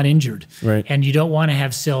that's not injured. Right. And you don't want to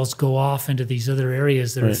have cells go off into these other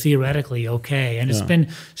areas that are theoretically okay. And it's been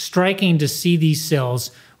striking to see these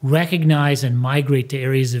cells recognize and migrate to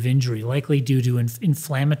areas of injury, likely due to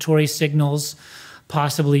inflammatory signals,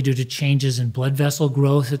 possibly due to changes in blood vessel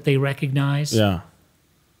growth that they recognize. Yeah.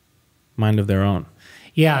 Mind of their own.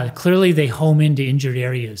 Yeah, clearly they home into injured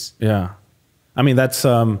areas. Yeah. I mean, that's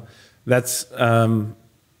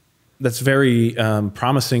very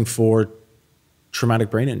promising for traumatic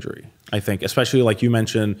brain injury, I think, especially like you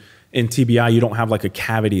mentioned in TBI, you don't have like a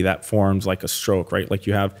cavity that forms like a stroke, right? Like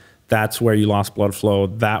you have, that's where you lost blood flow,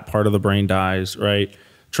 that part of the brain dies, right?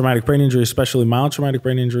 Traumatic brain injury, especially mild traumatic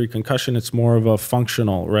brain injury, concussion, it's more of a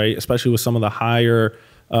functional, right? Especially with some of the higher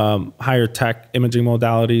tech imaging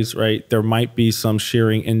modalities, right? There might be some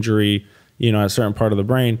shearing injury, at a certain part of the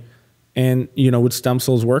brain. And, would stem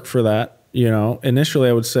cells work for that? Initially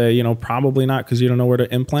I would say, probably not, because you don't know where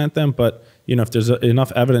to implant them. But, if there's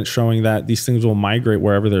enough evidence showing that these things will migrate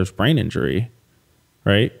wherever there's brain injury,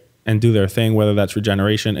 right? And do their thing, whether that's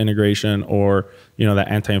regeneration, integration, or, that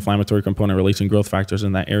anti-inflammatory component releasing growth factors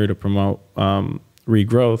in that area to promote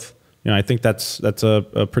regrowth. I think that's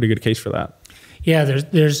a pretty good case for that. Yeah,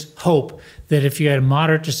 there's hope that if you had a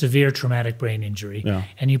moderate to severe traumatic brain injury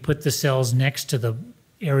and you put the cells next to the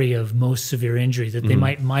area of most severe injury, that they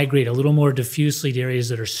might migrate a little more diffusely to areas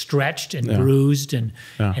that are stretched and bruised and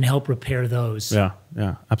help repair those. Yeah,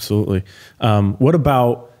 absolutely. What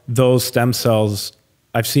about those stem cells?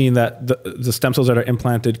 I've seen that the stem cells that are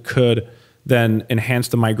implanted could then enhance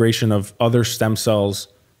the migration of other stem cells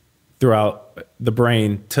throughout the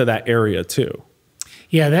brain to that area too.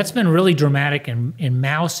 Yeah, that's been really dramatic in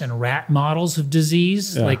mouse and rat models of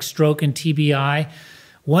disease, like stroke and TBI.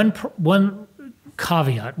 One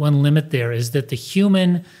caveat, one limit there is that the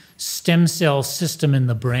human stem cell system in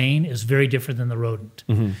the brain is very different than the rodent.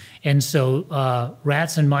 And so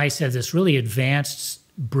rats and mice have this really advanced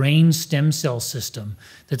brain stem cell system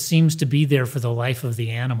that seems to be there for the life of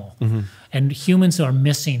the animal. And humans are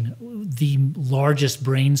missing the largest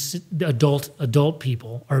adult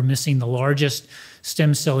people are missing the largest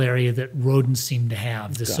stem cell area that rodents seem to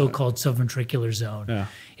have, the so-called subventricular zone.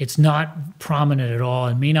 It's not prominent at all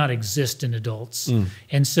and may not exist in adults.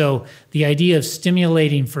 And so the idea of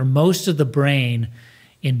stimulating for most of the brain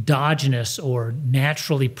endogenous or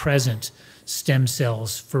naturally present stem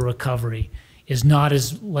cells for recovery is not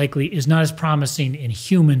as promising in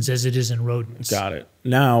humans as it is in rodents. Got it.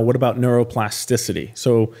 Now, what about neuroplasticity?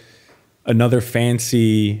 So another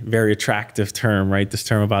fancy, very attractive term, right? This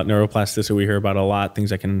term about neuroplasticity, we hear about a lot,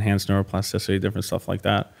 things that can enhance neuroplasticity, different stuff like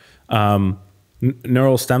that.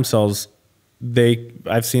 Neural stem cells,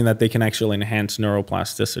 I've seen that they can actually enhance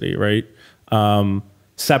neuroplasticity, right?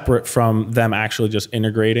 Separate from them actually just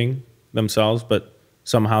integrating themselves, but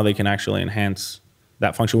somehow they can actually enhance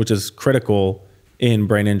that function, which is critical in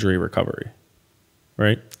brain injury recovery,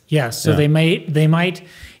 right? Yes, so they might,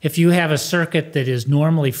 if you have a circuit that is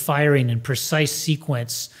normally firing in precise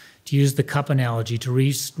sequence, to use the cup analogy, to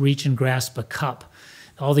reach and grasp a cup,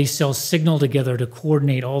 all these cells signal together to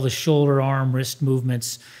coordinate all the shoulder, arm, wrist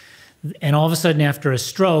movements, and all of a sudden after a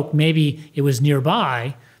stroke, maybe it was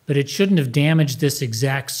nearby, but it shouldn't have damaged this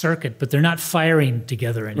exact circuit, but they're not firing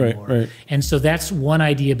together anymore. Right. And so that's one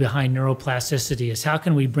idea behind neuroplasticity is how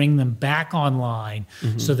can we bring them back online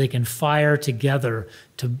so they can fire together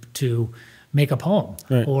to make a poem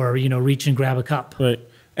or, reach and grab a cup. Right.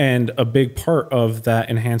 And a big part of that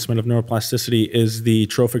enhancement of neuroplasticity is the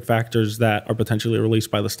trophic factors that are potentially released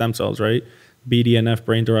by the stem cells, right? BDNF,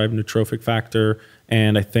 brain-derived neurotrophic factor,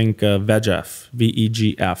 and I think VEGF,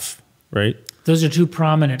 VEGF, right? Those are two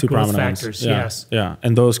prominent growth factors, yes. Yeah,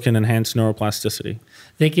 and those can enhance neuroplasticity.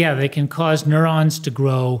 They can cause neurons to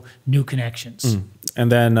grow new connections.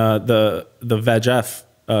 And then the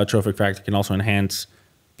VEGF trophic factor can also enhance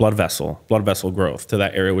blood vessel growth to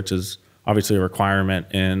that area, which is obviously a requirement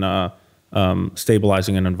in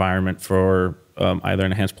stabilizing an environment for either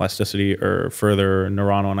enhanced plasticity or further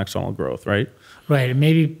neuronal and axonal growth, right? Right, and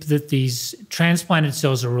maybe that these transplanted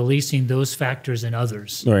cells are releasing those factors in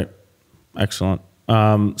others. Right. Excellent.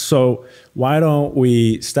 So why don't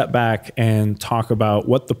we step back and talk about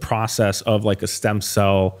what the process of like a stem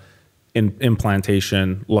cell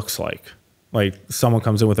implantation looks like? Like someone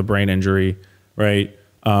comes in with a brain injury, right?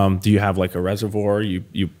 Do you have like a reservoir?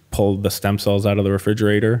 You pull the stem cells out of the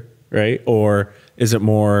refrigerator right? Or is it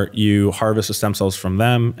more you harvest the stem cells from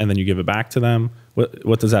them and then you give it back to them?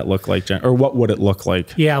 What does that look like, or what would it look like?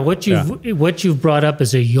 Yeah, what you've brought up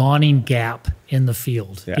is a yawning gap in the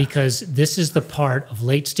field, because this is the part of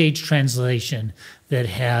late stage translation that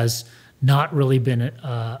has not really been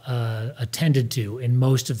attended to in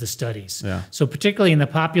most of the studies. So particularly in the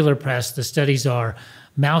popular press, the studies are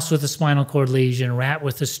mouse with a spinal cord lesion, rat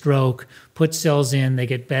with a stroke, put cells in, they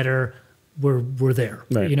get better. We're there.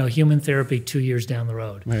 You know, human therapy 2 years down the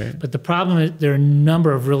road. But the problem is there are a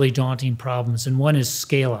number of really daunting problems, and one is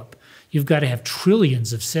scale up. You've got to have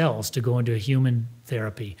trillions of cells to go into a human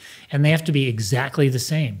therapy, and they have to be exactly the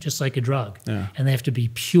same, just like a drug. And they have to be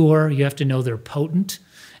pure. You have to know they're potent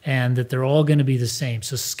and that they're all going to be the same.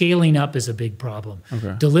 So scaling up is a big problem.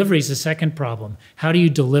 Delivery is the second problem. How do you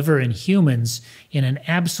deliver in humans in an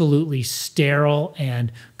absolutely sterile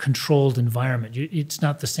and controlled environment? It's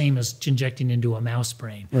not the same as injecting into a mouse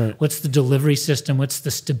brain. What's the delivery system? What's the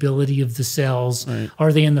stability of the cells?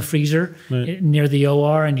 Are they in the freezer near the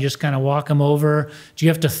OR and you just kind of walk them over? Do you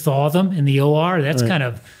have to thaw them in the OR? That's kind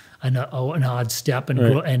of an odd step,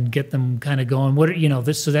 and get them kind of going.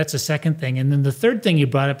 So that's a second thing. And then the third thing you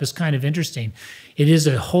brought up is kind of interesting. It is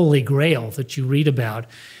a holy grail that you read about,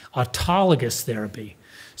 autologous therapy.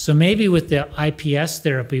 So maybe with the iPS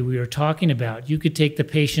therapy we were talking about, you could take the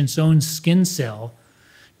patient's own skin cell,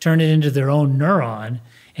 turn it into their own neuron,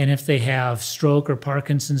 and if they have stroke or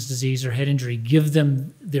Parkinson's disease or head injury, give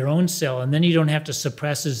them their own cell, and then you don't have to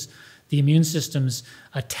suppress the immune system's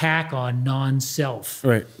attack on non-self.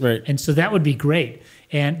 And so that would be great.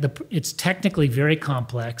 And it's technically very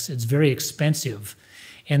complex. It's very expensive.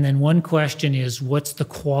 And then one question is, what's the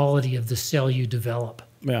quality of the cell you develop?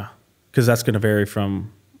 Because that's going to vary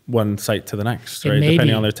from one site to the next, right?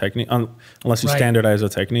 Depending on their technique, unless you standardize a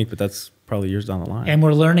technique, but that's probably years down the line. And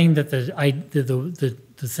we're learning that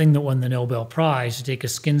the thing that won the Nobel Prize, to take a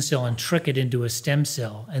skin cell and trick it into a stem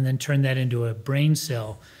cell and then turn that into a brain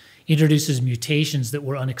cell, introduces mutations that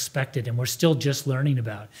were unexpected and we're still just learning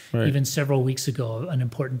about. Even several weeks ago, an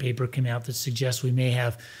important paper came out that suggests we may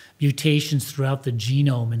have mutations throughout the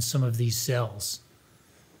genome in some of these cells.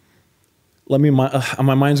 My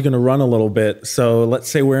mind's going to run a little bit. So let's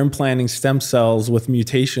say we're implanting stem cells with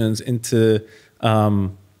mutations into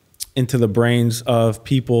the brains of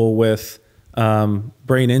people with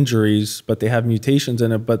brain injuries, but they have mutations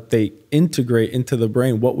in it, but they integrate into the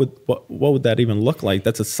brain. What would that even look like?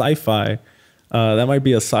 That's a sci-fi. That might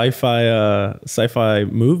be a sci-fi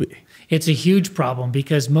movie. It's a huge problem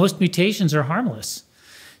because most mutations are harmless.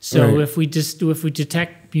 So if we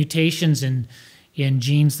detect mutations in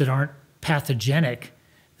genes that aren't pathogenic,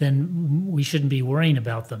 then we shouldn't be worrying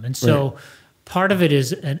about them. And so part of it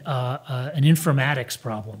is an informatics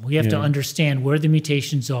problem. We have to understand where the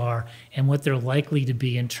mutations are and what they're likely to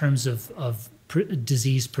be in terms of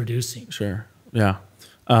disease producing.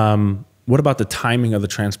 What about the timing of the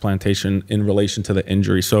transplantation in relation to the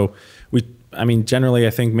injury? So generally,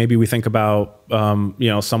 I think maybe we think about,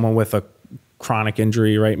 someone with a chronic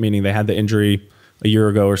injury, right? Meaning they had the injury a year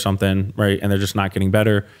ago or something, right? And they're just not getting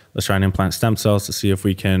better. Let's try and implant stem cells to see if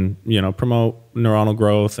we can, promote neuronal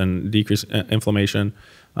growth and decrease inflammation.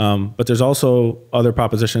 But there's also other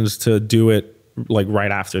propositions to do it like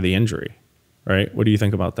right after the injury, right? What do you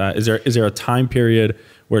think about that? Is there a time period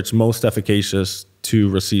where it's most efficacious to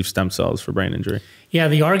receive stem cells for brain injury? Yeah,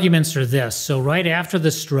 the arguments are this. So right after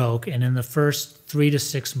the stroke and in the first 3 to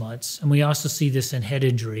 6 months, and we also see this in head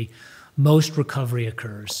injury, most recovery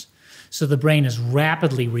occurs. So the brain is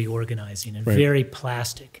rapidly reorganizing and very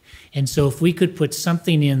plastic. And so if we could put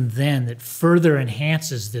something in then that further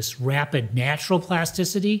enhances this rapid natural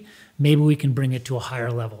plasticity, maybe we can bring it to a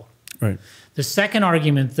higher level. The second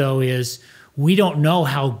argument, though, is we don't know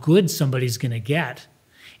how good somebody's going to get.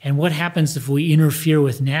 And what happens if we interfere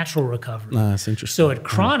with natural recovery? That's interesting. So at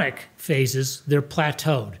chronic phases, they're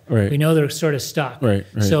plateaued. We know they're sort of stuck.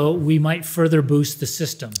 So we might further boost the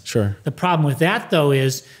system. The problem with that, though,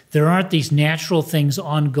 is there aren't these natural things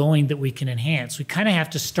ongoing that we can enhance. We kind of have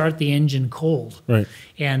to start the engine cold.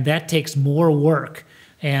 And that takes more work.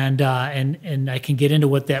 And I can get into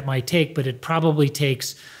what that might take, but it probably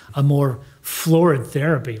takes a more florid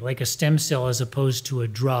therapy, like a stem cell as opposed to a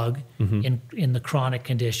drug in the chronic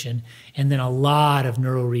condition, and then a lot of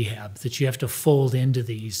neuro rehab that you have to fold into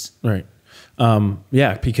these. Because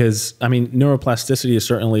neuroplasticity is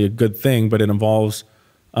certainly a good thing, but it involves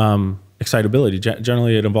excitability.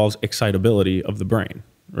 Generally, it involves excitability of the brain,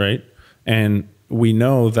 right? And we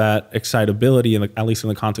know that excitability, at least in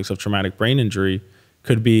the context of traumatic brain injury,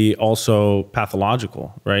 could be also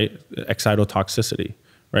pathological, right? Excitotoxicity,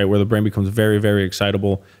 right? Where the brain becomes very, very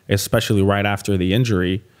excitable, especially right after the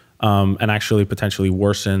injury. and actually potentially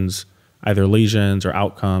worsens either lesions or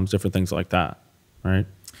outcomes, different things like that, right?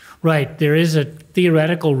 Right. There is a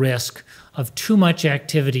theoretical risk of too much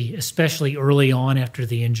activity, especially early on after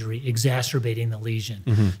the injury, exacerbating the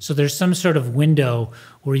lesion. So there's some sort of window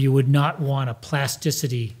where you would not want a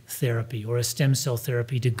plasticity therapy or a stem cell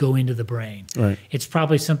therapy to go into the brain. Right. It's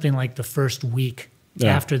probably something like the first week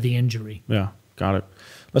after the injury. Yeah, got it.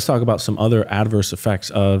 Let's talk about some other adverse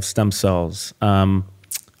effects of stem cells.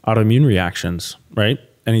 Autoimmune reactions, right?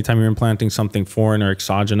 Anytime you're implanting something foreign or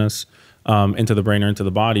exogenous into the brain or into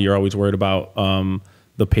the body, you're always worried about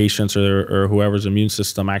the patient's or whoever's immune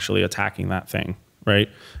system actually attacking that thing, right?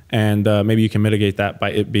 And maybe you can mitigate that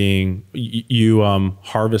by it being you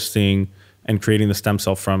harvesting and creating the stem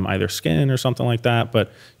cell from either skin or something like that.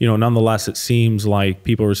 But nonetheless, it seems like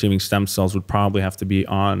people receiving stem cells would probably have to be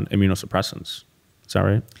on immunosuppressants. Is that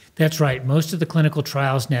right? That's right. Most of the clinical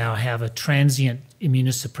trials now have a transient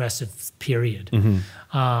immunosuppressive period,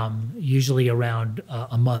 usually around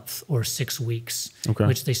a month or 6 weeks,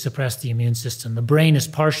 which they suppress the immune system. The brain is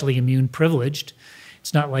partially immune privileged.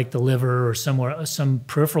 It's not like the liver or some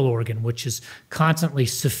peripheral organ, which is constantly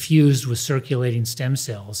suffused with circulating stem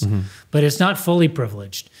cells, but it's not fully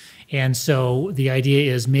privileged. And so the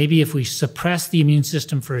idea is maybe if we suppress the immune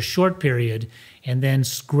system for a short period and then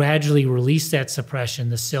gradually release that suppression,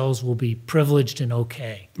 the cells will be privileged and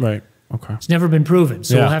okay. Right. Okay. It's never been proven,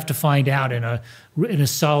 so we'll have to find out in a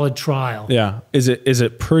solid trial. Yeah. Is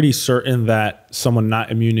it pretty certain that someone not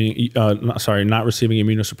receiving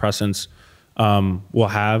immunosuppressants will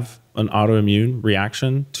have an autoimmune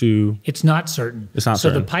reaction to? It's not certain. It's not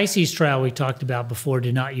certain. So the Pisces trial we talked about before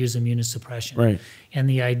did not use immunosuppression. Right.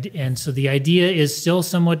 And so the idea is still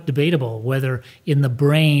somewhat debatable whether in the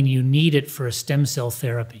brain you need it for a stem cell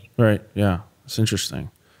therapy. Right. Yeah. It's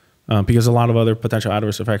interesting. Because a lot of other potential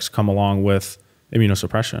adverse effects come along with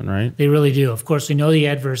immunosuppression, right? They really do. Of course, we know the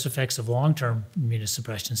adverse effects of long-term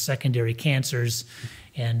immunosuppression, secondary cancers,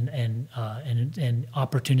 and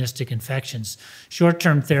opportunistic infections.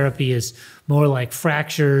 Short-term therapy is more like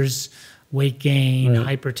fractures, weight gain,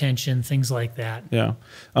 hypertension, things like that. Yeah.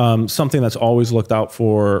 Something that's always looked out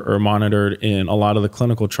for or monitored in a lot of the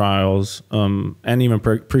clinical trials and even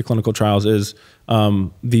preclinical trials is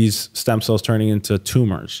these stem cells turning into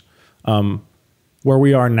tumors. Where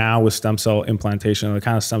we are now with stem cell implantation, the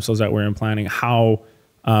kind of stem cells that we're implanting, how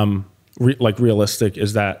realistic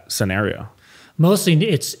is that scenario?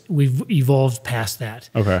 Mostly we've evolved past that.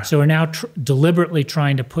 Okay. So we're now deliberately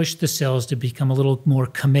trying to push the cells to become a little more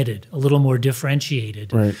committed, a little more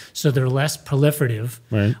differentiated. Right. So they're less proliferative.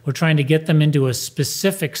 Right. We're trying to get them into a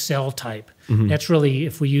specific cell type. That's really,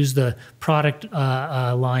 if we use the product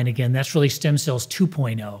line again, that's really stem cells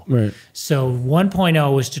 2.0. Right. So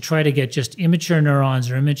 1.0 was to try to get just immature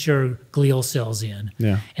neurons or immature glial cells in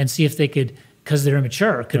and see if they could, because they're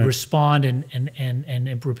immature, could respond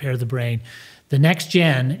and repair the brain. The next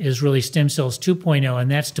gen is really stem cells 2.0, and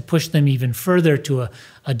that's to push them even further to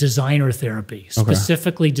a designer therapy,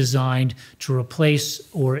 specifically designed to replace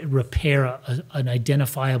or repair an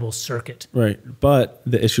identifiable circuit. Right. But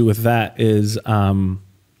the issue with that is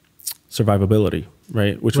survivability,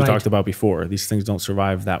 right? Which we talked about before. These things don't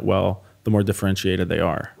survive that well the more differentiated they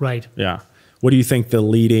are. Right. Yeah. What do you think the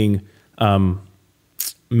leading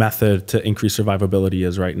method to increase survivability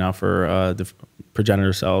is right now for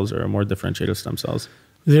progenitor cells or more differentiated stem cells?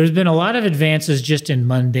 There's been a lot of advances just in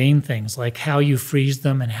mundane things like how you freeze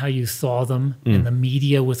them and how you thaw them and the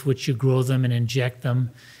media with which you grow them and inject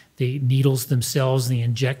them. The needles themselves, the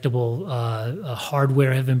injectable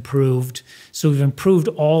hardware have improved. So we've improved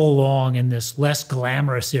all along in this less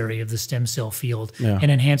glamorous area of the stem cell field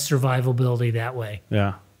and enhanced survivability that way.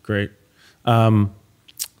 Yeah, great.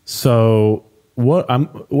 So what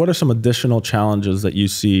are some additional challenges that you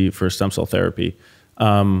see for stem cell therapy?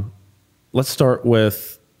 Let's start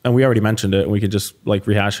with, and we already mentioned it, and we could just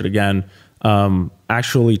rehash it again,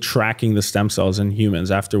 actually tracking the stem cells in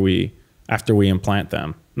humans after we implant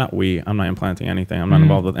them. I'm not implanting anything. I'm not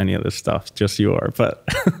involved with any of this stuff, just you are, but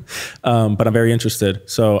I'm very interested.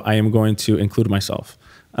 So I am going to include myself.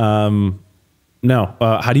 How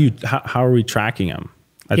are we tracking them?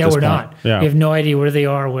 We're not. We have no idea where they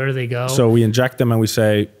are, where they go. So we inject them and we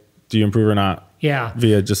say, do you improve or not? Yeah.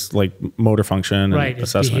 Via just motor function and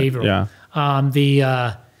assessment. It's behavioral.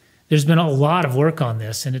 Yeah. There's been a lot of work on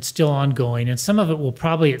this and it's still ongoing. And some of it will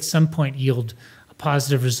probably at some point yield a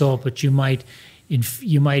positive result, but you might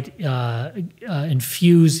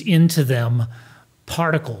infuse into them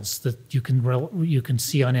particles that you can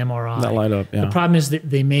see on MRI. That light up, yeah. The problem is that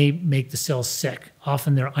they may make the cells sick.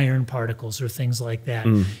 Often they're iron particles or things like that.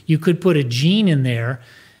 You could put a gene in there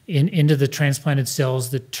into the transplanted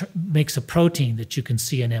cells that makes a protein that you can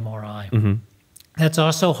see in MRI. That's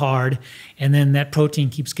also hard, and then that protein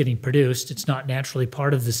keeps getting produced. It's not naturally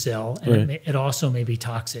part of the cell, and it also may be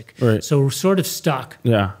toxic. So we're sort of stuck.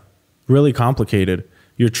 Yeah, really complicated.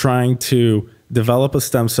 You're trying to develop a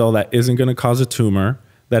stem cell that isn't going to cause a tumor,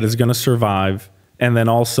 that is going to survive, and then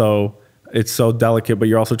also it's so delicate, but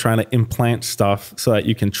you're also trying to implant stuff so that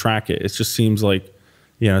you can track it. It just seems like,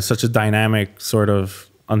 such a dynamic, sort of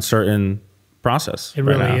uncertain process. It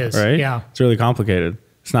really is, right? Yeah. It's really complicated.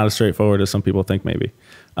 It's not as straightforward as some people think, maybe.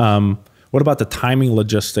 What about the timing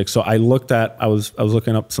logistics? So I was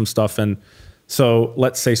looking up some stuff, and so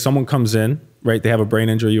let's say someone comes in, right? They have a brain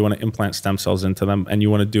injury. You want to implant stem cells into them, and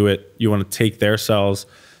you want to do it. You want to take their cells.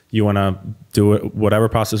 You want to do it, whatever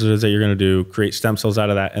process it is that you're going to do, create stem cells out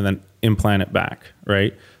of that, and then implant it back,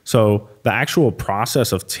 right? So the actual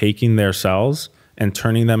process of taking their cells and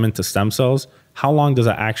turning them into stem cells, how long does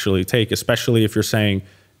that actually take? Especially if you're saying,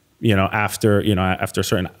 after a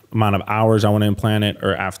certain amount of hours I want to implant it,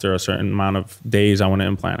 or after a certain amount of days I want to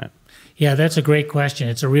implant it. Yeah, that's a great question.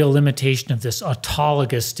 It's a real limitation of this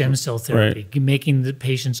autologous stem cell therapy, making the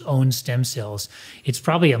patient's own stem cells. It's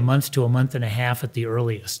probably a month to a month and a half at the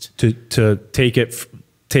earliest. To take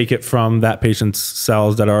it from that patient's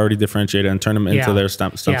cells that are already differentiated and turn them into their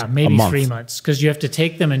stem cells. Yeah, maybe 3 months, because you have to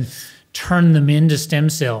take them and turn them into stem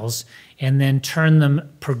cells, and then turn them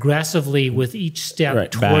progressively with each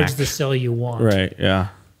step towards the cell you want. Right, yeah.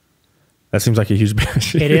 That seems like a huge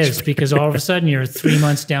It is, because all of a sudden you're 3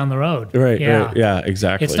 months down the road. Yeah,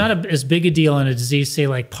 exactly. It's not as big a deal in a disease, say,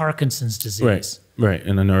 like Parkinson's disease. Right,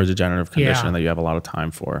 in a neurodegenerative condition that you have a lot of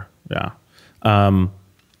time for.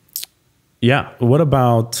 What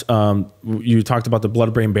about, you talked about the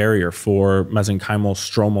blood-brain barrier for mesenchymal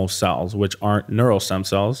stromal cells, which aren't neural stem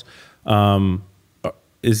cells.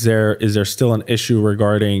 Is there still an issue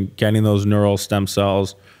regarding getting those neural stem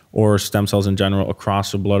cells or stem cells in general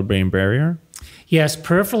across the blood-brain barrier? Yes,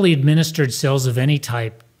 peripherally administered cells of any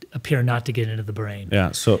type appear not to get into the brain.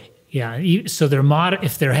 So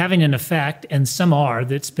if they're having an effect, and some are,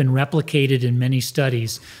 that's been replicated in many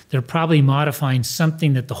studies, they're probably modifying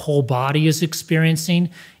something that the whole body is experiencing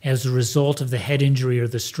as a result of the head injury or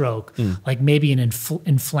the stroke, like maybe an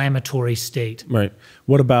inflammatory state. Right.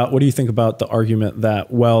 What do you think about the argument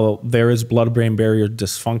that, well, there is blood-brain barrier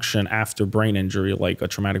dysfunction after brain injury, like a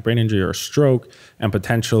traumatic brain injury or a stroke, and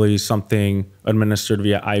potentially something administered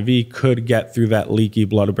via IV could get through that leaky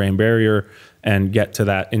blood-brain barrier and get to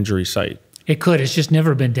that injury site? It could. It's just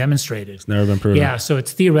never been demonstrated. It's never been proven. Yeah, so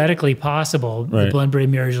it's theoretically possible. The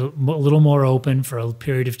blood-brain barrier is a little more open for a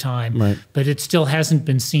period of time, but it still hasn't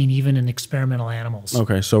been seen even in experimental animals.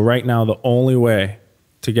 Okay, so right now the only way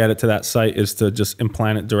to get it to that site is to just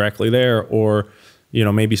implant it directly there, or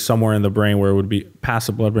maybe somewhere in the brain where it would be past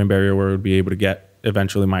the blood-brain barrier, where it would be able to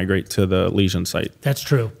eventually migrate to the lesion site. That's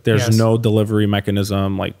true. There's no delivery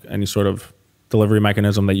mechanism, like any sort of delivery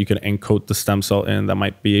mechanism that you can encode the stem cell in that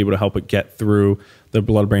might be able to help it get through the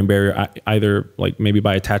blood-brain barrier, either like maybe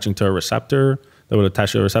by attaching to a receptor that would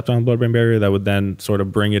attach to a receptor on the blood-brain barrier that would then sort of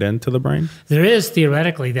bring it into the brain? There is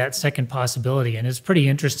theoretically that second possibility, and it's pretty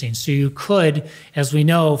interesting. So you could, as we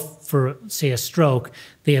know for, say, a stroke,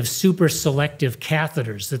 they have super selective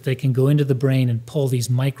catheters that they can go into the brain and pull these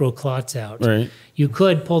microclots out. You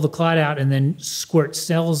could pull the clot out and then squirt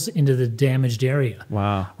cells into the damaged area.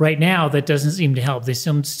 Wow. Right now, that doesn't seem to help. They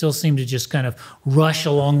still seem to just kind of rush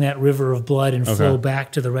along that river of blood and flow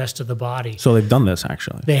back to the rest of the body. So they've done this,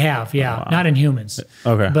 actually? They have, yeah. Wow. Not in humans.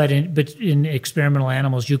 But in experimental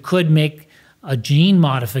animals, you could make a gene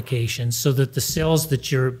modification so that the cells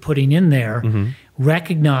that you're putting in there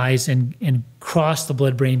recognize and cross the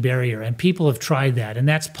blood-brain barrier. And people have tried that, and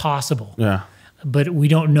that's possible. But we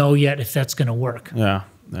don't know yet if that's going to work.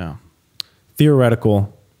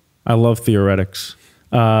 Theoretical. I love theoretics.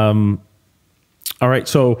 All right,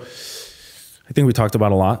 so I think we talked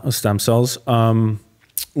about a lot of stem cells.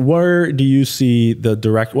 Where do you see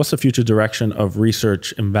what's the future direction of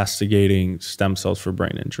research investigating stem cells for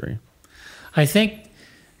brain injury? I think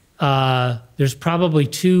there's probably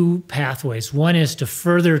two pathways. One is to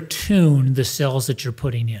further tune the cells that you're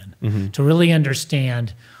putting in, to really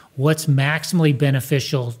understand what's maximally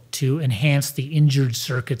beneficial to enhance the injured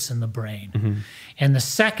circuits in the brain. And the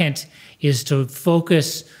second is to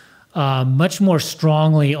focus much more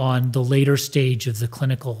strongly on the later stage of the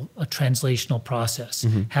clinical translational process.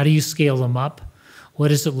 How do you scale them up? What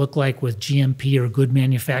does it look like with GMP or good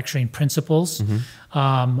manufacturing principles?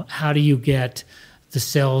 How do you get the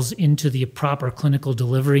cells into the proper clinical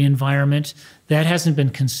delivery environment. That hasn't been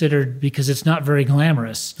considered because it's not very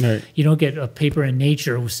glamorous. Right. You don't get a paper in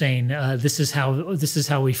Nature saying this is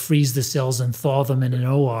how we freeze the cells and thaw them in an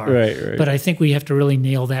OR. Right. But I think we have to really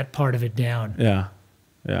nail that part of it down.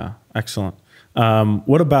 Yeah, excellent.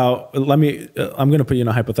 What about, I'm going to put you in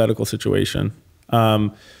a hypothetical situation.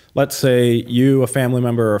 Let's say you, a family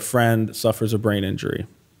member or a friend, suffers a brain injury,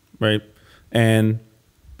 right? And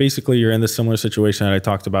basically you're in this similar situation that I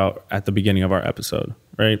talked about at the beginning of our episode,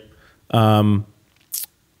 right?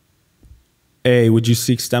 Would you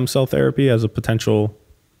seek stem cell therapy as a potential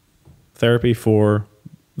therapy for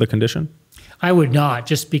the condition? I would not,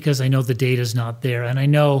 just because I know the data's not there, and I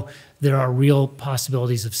know there are real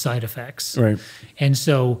possibilities of side effects. Right. And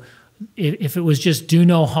so if it was just do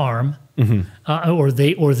no harm, or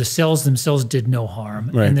the cells themselves did no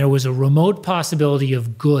harm, right, and there was a remote possibility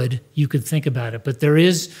of good, you could think about it. But there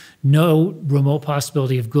is no remote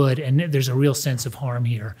possibility of good, and there's a real sense of harm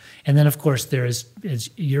here. And then, of course, as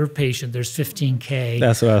your patient, there's $15K.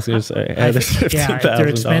 That's what I was going to say. Yeah, they're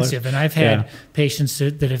expensive. And I've had patients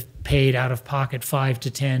that have paid out of pocket $5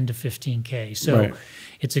 to $10 to $15K. So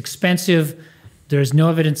it's expensive. There's no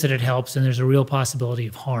evidence that it helps, and there's a real possibility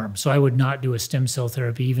of harm. So I would not do a stem cell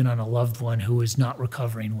therapy even on a loved one who is not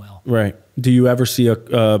recovering well. Right. Do you ever see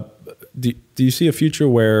do you see a future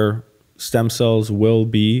where stem cells will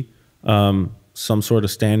be some sort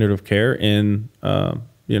of standard of care in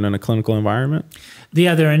in a clinical environment?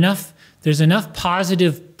 Yeah, there's enough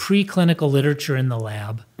positive preclinical literature in the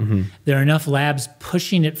lab. There are enough labs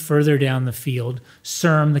pushing it further down the field.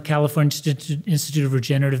 CIRM, the California Institute of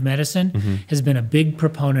Regenerative Medicine, has been a big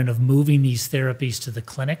proponent of moving these therapies to the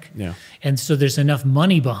clinic. Yeah. And so there's enough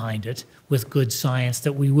money behind it with good science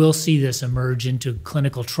that we will see this emerge into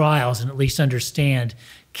clinical trials and at least understand,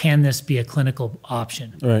 can this be a clinical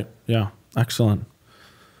option? Right. Yeah. Excellent.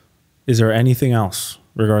 Is there anything else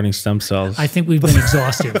regarding stem cells? I think we've been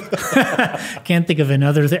exhaustive. Can't think of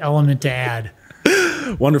another element to add.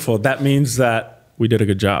 Wonderful. That means that we did a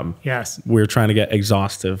good job. Yes. We're trying to get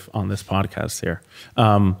exhaustive on this podcast here.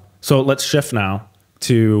 So let's shift now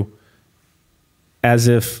to as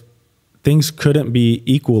if things couldn't be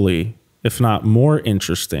equally, if not more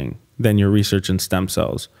interesting than your research in stem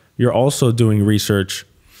cells. You're also doing research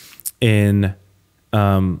in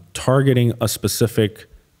targeting a specific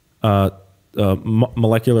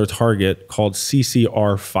molecular target called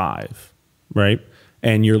CCR5, right?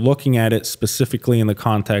 And you're looking at it specifically in the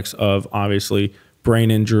context of obviously brain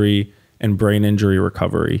injury and brain injury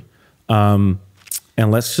recovery. And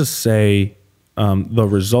let's just say the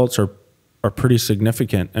results are pretty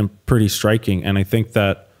significant and pretty striking. And I think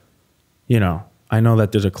that, I know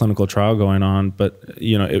that there's a clinical trial going on, but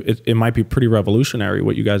it might be pretty revolutionary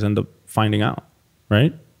what you guys end up finding out,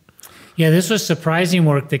 right? Yeah, this was surprising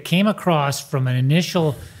work that came across from an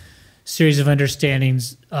initial series of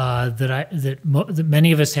understandings that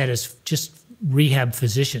many of us had as just rehab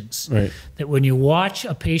physicians. Right. That when you watch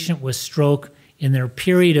a patient with stroke in their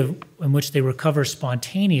period in which they recover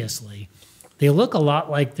spontaneously, they look a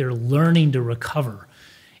lot like they're learning to recover.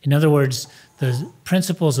 In other words, the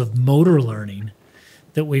principles of motor learning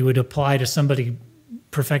that we would apply to somebody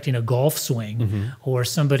perfecting a golf swing or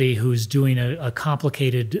somebody who's doing a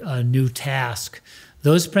complicated new task,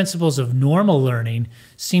 those principles of normal learning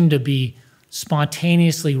seem to be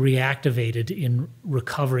spontaneously reactivated in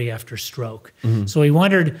recovery after stroke. So we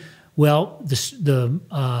wondered, well,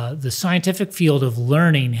 the scientific field of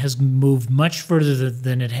learning has moved much further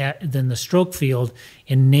than the stroke field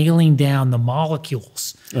in nailing down the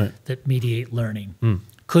molecules that mediate learning.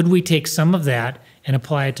 Could we take some of that and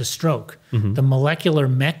apply it to stroke? The molecular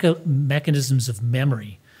mechanisms of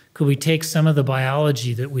memory. Could we take some of the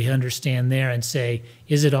biology that we understand there and say,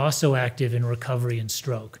 is it also active in recovery and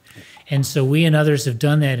stroke? And so we and others have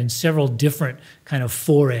done that in several different kind of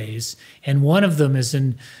forays. And one of them is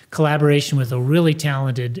in collaboration with a really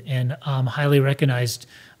talented and highly recognized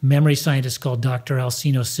memory scientist called Dr.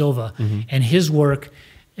 Alcino Silva. And his work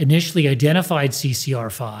initially identified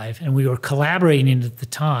CCR5, and we were collaborating at the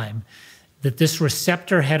time, that this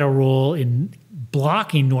receptor had a role in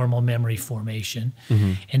blocking normal memory formation.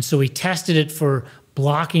 And so we tested it for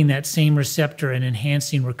blocking that same receptor and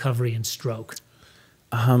enhancing recovery in stroke.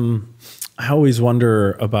 I always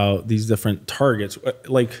wonder about these different targets.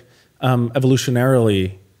 Like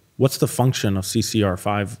evolutionarily, what's the function of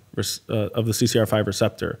CCR5 of the CCR5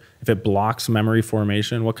 receptor? If it blocks memory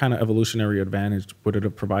formation, what kind of evolutionary advantage would it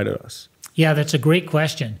have provided us? Yeah, that's a great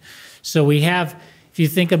question. So we have, if you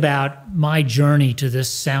think about my journey to this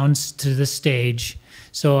stage,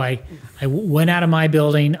 so I went out of my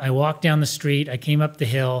building, I walked down the street, I came up the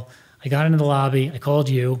hill, I got into the lobby. I called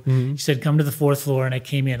you. You said, come to the 4th floor, and I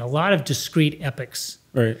came in. A lot of discrete epochs.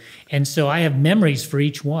 Right. And so I have memories for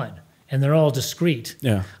each one, and they're all discrete.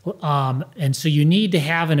 Yeah. And so you need to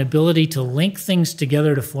have an ability to link things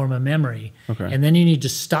together to form a memory. Okay. And then you need to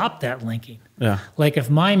stop that linking. Yeah. Like if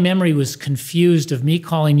my memory was confused of me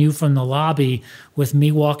calling you from the lobby with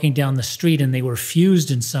me walking down the street and they were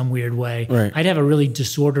fused in some weird way, right. I'd have a really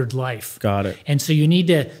disordered life. Got it. And so you need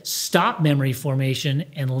to stop memory formation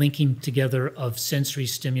and linking together of sensory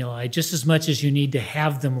stimuli just as much as you need to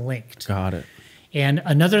have them linked. Got it. And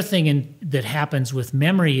another thing that happens with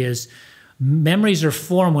memory is memories are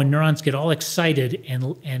formed when neurons get all excited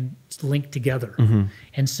and linked together.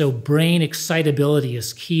 And so brain excitability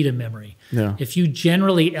is key to memory. Yeah. If you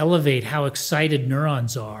generally elevate how excited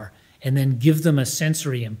neurons are and then give them a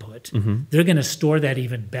sensory input, they're going to store that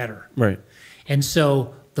even better. Right. And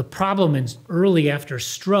so the problem in early after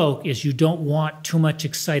stroke is you don't want too much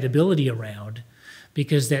excitability around,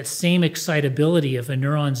 because that same excitability, if a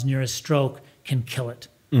neuron's near a stroke, can kill it.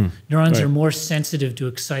 Neurons Right. are more sensitive to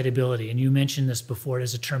excitability. And you mentioned this before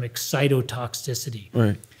as a term, excitotoxicity.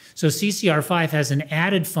 Right. So CCR5 has an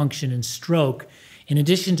added function in stroke. In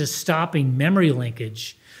addition to stopping memory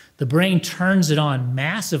linkage, the brain turns it on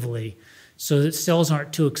massively so that cells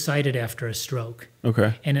aren't too excited after a stroke.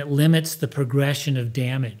 Okay. And it limits the progression of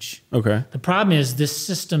damage. Okay. The problem is this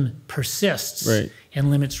system persists Right. and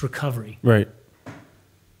limits recovery. Right.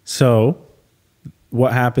 So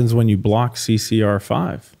what happens when you block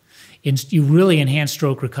CCR5? You really enhance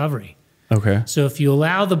stroke recovery. Okay. So if you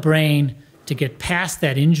allow the brain to get past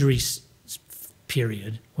that injury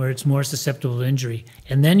period where it's more susceptible to injury,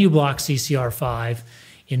 and then you block CCR5,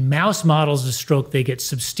 in mouse models of stroke, they get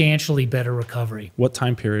substantially better recovery. What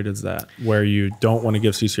time period is that where you don't want to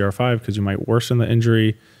give CCR5 because you might worsen the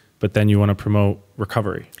injury, but then you want to promote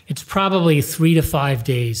recovery? It's probably 3 to 5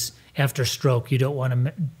 days after stroke. You don't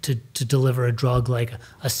want to deliver a drug like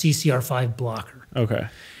a CCR5 blocker. Okay.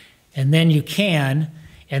 And then you can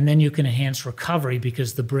enhance recovery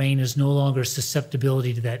because the brain is no longer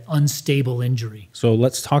susceptibility to that unstable injury. So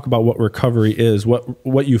let's talk about what recovery is,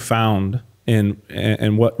 what you found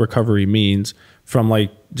and what recovery means from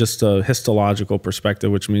like just a histological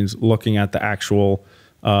perspective, which means looking at the actual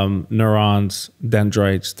neurons,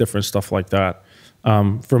 dendrites, different stuff like that.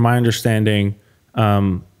 From my understanding,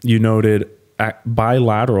 you noted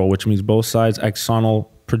bilateral, which means both sides, axonal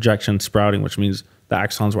projection sprouting, which means the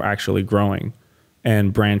axons were actually growing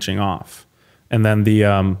and branching off. And then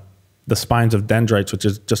the spines of dendrites, which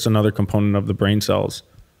is just another component of the brain cells,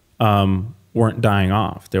 weren't dying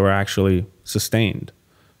off. They were actually sustained.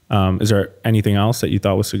 Is there anything else that you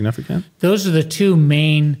thought was significant? Those are the two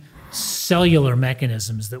main cellular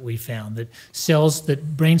mechanisms that we found,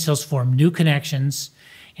 that brain cells form new connections,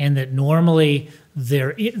 and that normally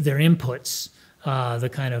their inputs, the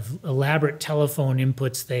kind of elaborate telephone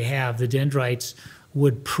inputs they have, the dendrites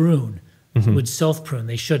would prune, would self-prune.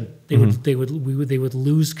 They shouldn't. They would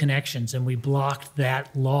lose connections, and we blocked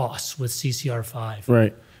that loss with CCR5.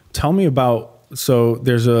 Right. Tell me about, so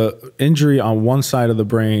there's a injury on one side of the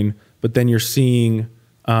brain, but then you're seeing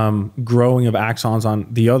growing of axons on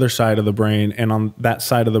the other side of the brain, and on that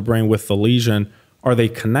side of the brain with the lesion. Are they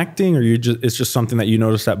connecting, or it's just something that you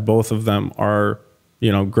notice that both of them are,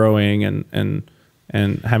 growing and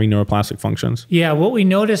having neuroplastic functions? Yeah, what we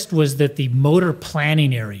noticed was that the motor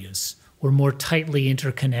planning areas were more tightly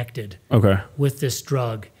interconnected with this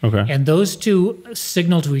drug. And those two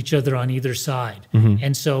signal to each other on either side.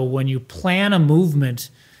 And so when you plan a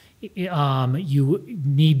movement, you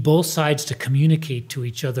need both sides to communicate to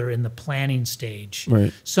each other in the planning stage.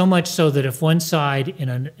 Right. So much so that if one side in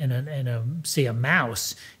a say a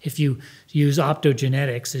mouse, if you use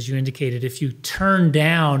optogenetics, as you indicated, if you turn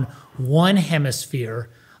down one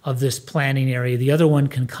hemisphere of this planning area, the other one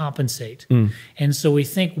can compensate. And so we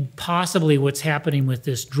think possibly what's happening with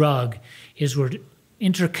this drug is we're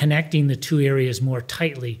interconnecting the two areas more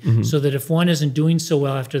tightly so that if one isn't doing so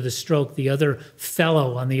well after the stroke, the other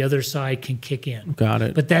fellow on the other side can kick in. Got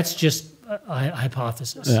it. But that's just a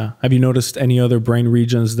hypothesis. Yeah. Have you noticed any other brain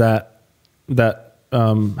regions that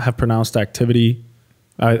have pronounced activity,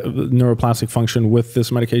 neuroplastic function with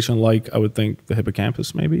this medication, like I would think the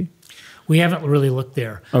hippocampus maybe? We haven't really looked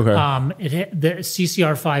there. The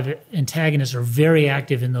CCR5 antagonists are very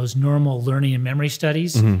active in those normal learning and memory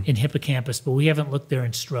studies in hippocampus, but we haven't looked there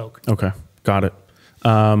in stroke. Okay, got it.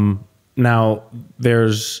 Now,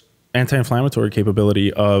 there's anti-inflammatory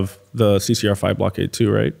capability of the CCR5 blockade too,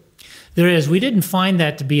 right? There is. We didn't find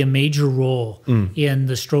that to be a major role in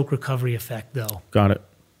the stroke recovery effect, though. Got it.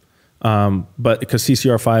 But because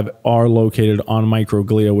CCR5 are located on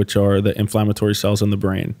microglia, which are the inflammatory cells in the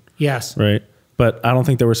brain. Yes. Right. But I don't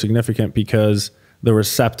think they were significant because the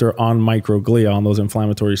receptor on microglia, on those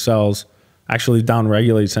inflammatory cells, actually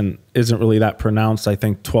downregulates and isn't really that pronounced, I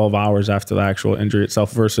think, 12 hours after the actual injury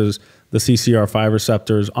itself, versus the CCR5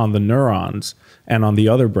 receptors on the neurons and on the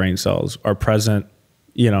other brain cells are present,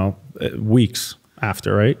 weeks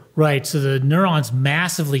after, right? Right. So the neurons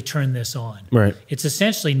massively turn this on. Right. It's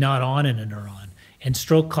essentially not on in a neuron. And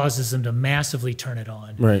stroke causes them to massively turn it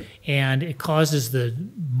on. Right. And it causes the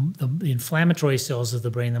inflammatory cells of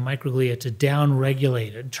the brain, the microglia, to downregulate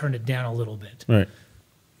it and turn it down a little bit. Right.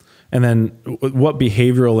 And then what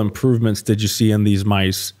behavioral improvements did you see in these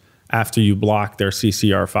mice after you blocked their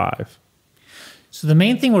CCR5? So the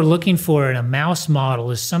main thing we're looking for in a mouse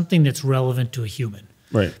model is something that's relevant to a human.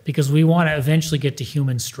 Right. Because we want to eventually get to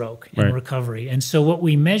human stroke and right. recovery. And so what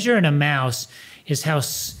we measure in a mouse is how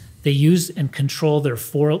they use and control their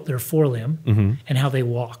forelimb mm-hmm. and how they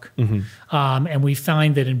walk. Mm-hmm. And we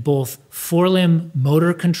find that in both forelimb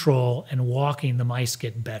motor control and walking, the mice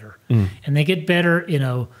get better. Mm. And they get better in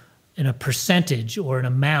a percentage or an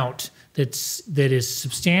amount that is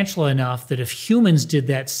substantial enough that if humans did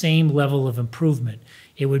that same level of improvement,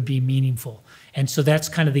 it would be meaningful. And so that's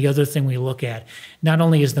kind of the other thing we look at. Not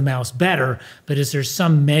only is the mouse better, but is there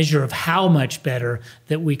some measure of how much better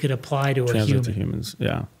that we could apply to a human? To humans,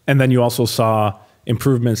 yeah. And then you also saw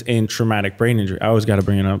improvements in traumatic brain injury. I always got to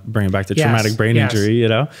bring it back to traumatic brain injury,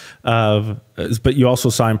 but you also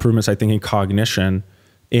saw improvements, I think, in cognition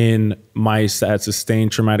in mice that had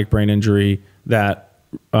sustained traumatic brain injury that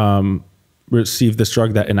received this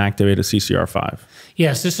drug that inactivated CCR5.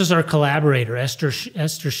 Yes, this is our collaborator, Esther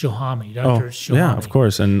Shohami, Dr. Shohami. Yeah, of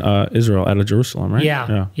course, in Israel, out of Jerusalem, right?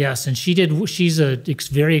 Yeah, yes, and she's a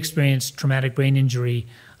very experienced traumatic brain injury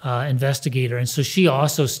investigator, and so she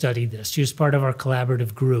also studied this. She was part of our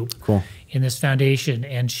collaborative group in this foundation,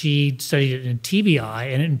 and she studied it in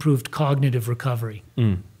TBI, and it improved cognitive recovery.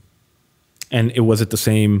 Mm. And was it the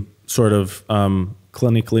same sort of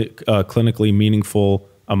clinically meaningful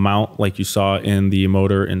amount like you saw in the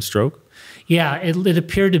motor in stroke? Yeah, it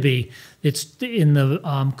appeared to be. It's in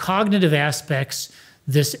the cognitive aspects,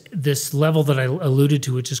 this level that I alluded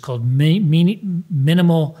to, which is called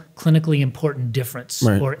minimal clinically important difference,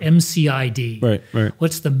 right. or MCID. Right.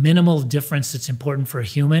 What's the minimal difference that's important for a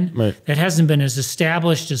human? Right. That hasn't been as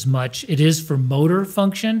established as much. It is for motor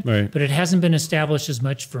function, right. but it hasn't been established as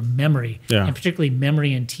much for memory, and particularly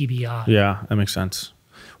memory and TBI. Yeah, that makes sense.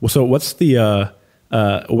 Well, so what's the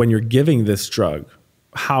when you're giving this drug,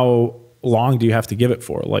 how long do you have to give it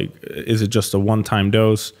for? Like, is it just a one-time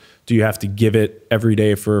dose? Do you have to give it every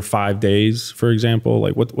day for 5 days, for example?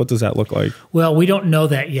 Like, what does that look like? Well, we don't know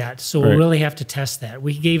that yet, so right. we'll really have to test that.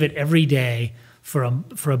 We gave it every day for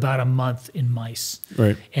about a month in mice.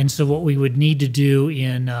 Right. And so what we would need to do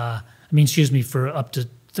for up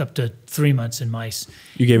to 3 months in mice.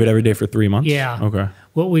 You gave it every day for 3 months? Yeah. Okay.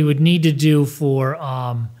 What we would need to do for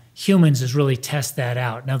humans is really test that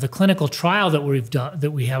out. Now, the clinical trial that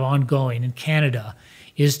we have ongoing in Canada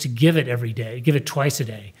is to give it every day, give it twice a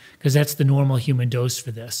day, because that's the normal human dose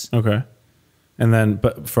for this. Okay. And then,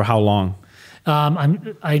 but for how long?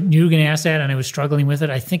 I knew you were going to ask that, and I was struggling with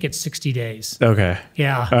it. I think it's 60 days. Okay.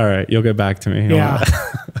 Yeah. All right. You'll get back to me. Yeah.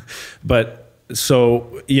 But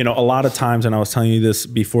so, a lot of times, and I was telling you this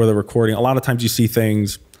before the recording, a lot of times you see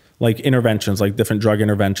things like interventions, like different drug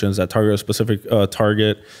interventions that target a specific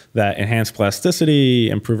target that enhance plasticity,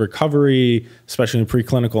 improve recovery, especially in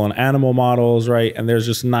preclinical and animal models, right? And there's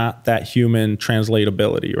just not that human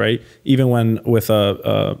translatability, right? Even when with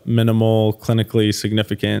a minimal clinically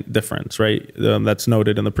significant difference, right? That's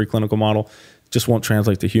noted in the preclinical model, just won't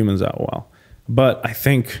translate to humans that well. But I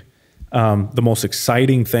think the most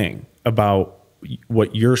exciting thing about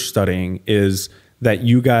what you're studying is that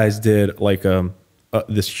you guys did like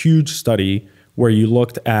this huge study where you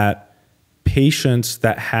looked at patients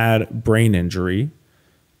that had brain injury,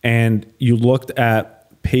 and you looked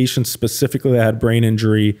at patients specifically that had brain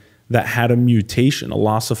injury that had a mutation, a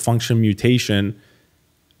loss of function mutation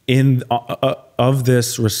in of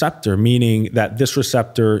this receptor, meaning that this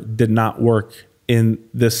receptor did not work in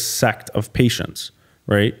this sect of patients,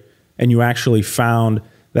 right? And you actually found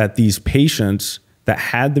that these patients that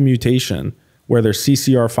had the mutation where their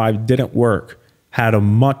CCR5 didn't work had a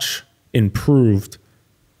much improved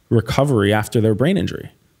recovery after their brain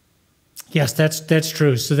injury. Yes, that's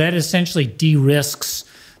true. So that essentially de-risks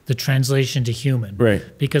the translation to human. Right.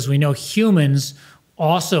 Because we know humans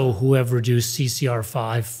also who have reduced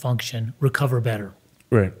CCR5 function recover better.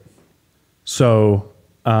 Right. So,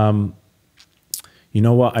 you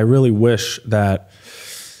know what? I really wish that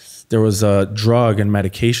there was a drug and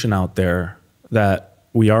medication out there that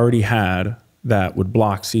we already had that would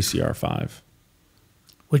block CCR5.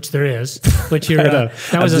 Which there is, which you're, that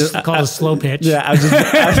was called a slow pitch. Yeah,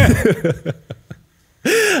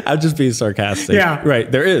 I'm just being sarcastic. Yeah. Right,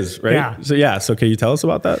 there is, right? Yeah. So can you tell us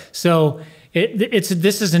about that? So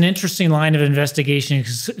this is an interesting line of investigation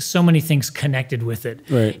because so many things connected with it.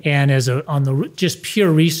 Right. And on the just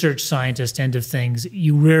pure research scientist end of things,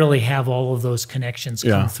 you rarely have all of those connections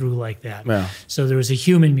come through like that. Yeah. So there was a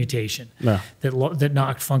human mutation that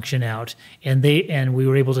knocked function out, and we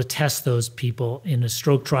were able to test those people in a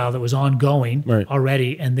stroke trial that was ongoing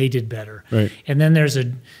already, and they did better. Right. And then there's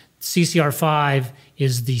CCR5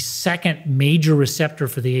 is the second major receptor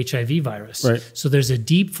for the HIV virus. Right. So there's a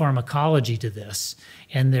deep pharmacology to this.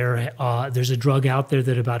 And there's a drug out there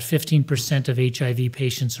that about 15% of HIV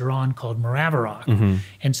patients are on called Maraviroc. Mm-hmm.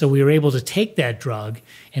 And so we were able to take that drug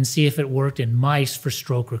and see if it worked in mice for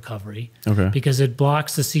stroke recovery. Okay. Because it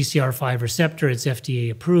blocks the CCR5 receptor. It's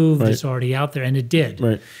FDA approved. It's already out there, and it did.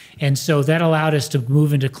 Right. And so that allowed us to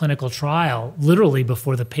move into clinical trial literally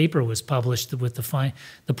before the paper was published with the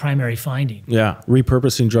primary finding. Yeah,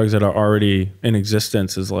 repurposing drugs that are already in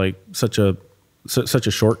existence is like such a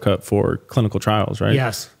shortcut for clinical trials, right?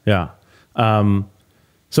 Yes. Yeah. So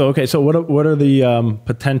what are the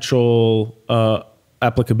potential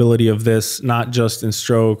applicability of this, not just in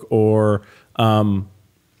stroke or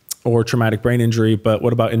traumatic brain injury, but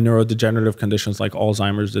what about in neurodegenerative conditions like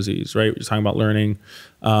Alzheimer's disease, right? You're talking about learning,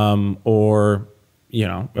 or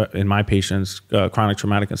in my patients, chronic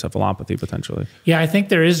traumatic encephalopathy potentially. Yeah, I think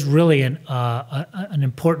there is really an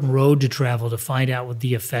important road to travel to find out what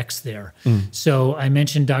the effects there. So I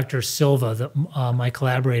mentioned Dr. Silva, my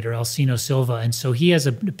collaborator, Alcino Silva, and so he has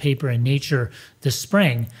a paper in Nature this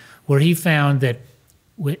spring where he found that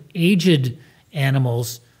with aged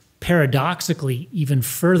animals paradoxically even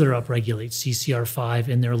further upregulate CCR5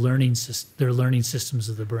 in their learning systems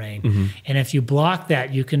of the brain. Mm-hmm. And if you block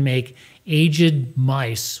that, you can make aged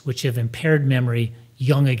mice, which have impaired memory,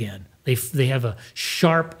 young again. They have a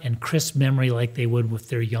sharp and crisp memory like they would if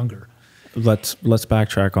they're younger. Let's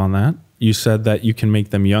backtrack on that. You said that you can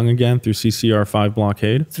make them young again through CCR5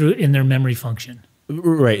 blockade? In their memory function.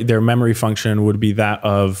 Right. Their memory function would be that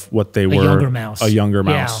of what they were. A younger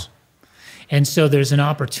mouse. Yeah. And so there's an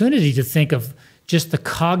opportunity to think of just the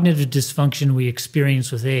cognitive dysfunction we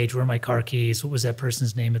experience with age. Where are my car keys? What was that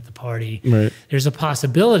person's name at the party? Right. There's a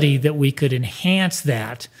possibility that we could enhance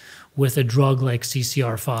that with a drug like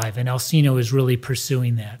CCR5, and Alcino is really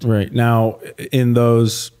pursuing that. Right. Now, in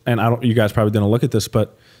those, and you guys probably didn't look at this,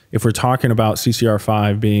 but if we're talking about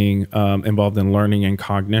CCR5 being involved in learning and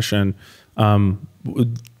cognition, someone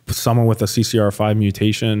with a CCR5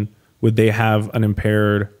 mutation, would they have an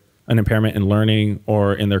impairment in learning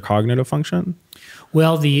or in their cognitive function?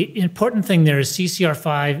 Well, the important thing there is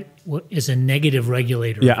CCR5 is a negative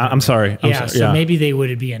regulator. Yeah, I'm sorry. So maybe they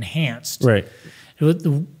would be enhanced. Right.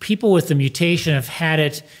 The people with the mutation have had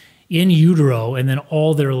it in utero and then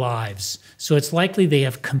all their lives. So it's likely they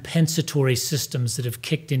have compensatory systems that have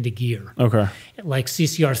kicked into gear. Okay. Like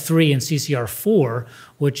CCR3 and CCR4,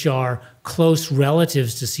 which are close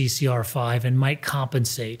relatives to CCR5 and might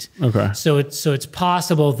compensate. Okay. So it's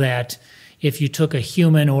possible that if you took a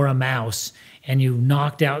human or a mouse and you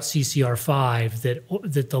knocked out CCR5,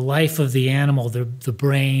 that the life of the animal, the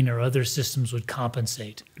brain or other systems would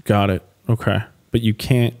compensate. Got it. Okay. But you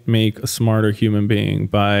can't make a smarter human being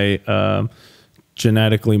by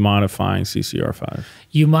genetically modifying CCR5.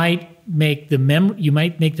 You might make their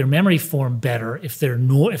memory form better if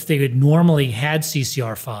they had normally had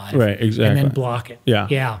CCR5. Right, exactly. And then block it. Yeah.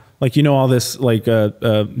 Yeah. Like all this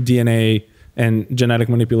DNA and genetic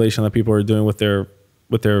manipulation that people are doing with their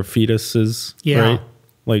fetuses. Yeah. Right?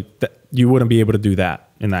 Like you wouldn't be able to do that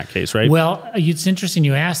in that case, right? Well, it's interesting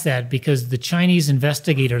you asked that because the Chinese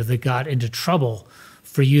investigator that got into trouble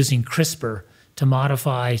for using CRISPR to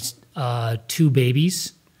modify 2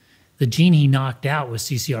 babies, the gene he knocked out was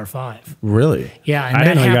CCR5. Really? Yeah,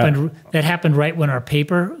 and that happened right when our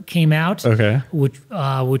paper came out. Okay.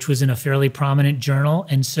 Which was in a fairly prominent journal,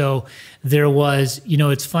 and so there was,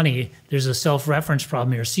 it's funny. There's a self-reference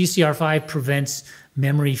problem here. CCR5 prevents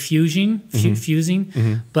memory fusing,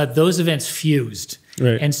 but those events fused.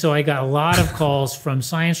 Right. And so I got a lot of calls from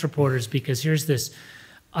science reporters because here's this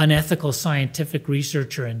unethical scientific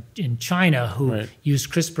researcher in China who used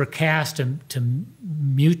CRISPR-Cas to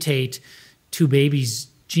mutate 2 babies'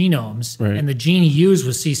 genomes, and the gene he used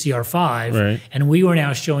was CCR5, and we were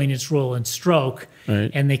now showing its role in stroke,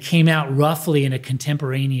 and they came out roughly in a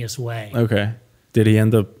contemporaneous way. Okay. Did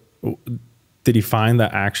he find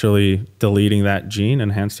that actually deleting that gene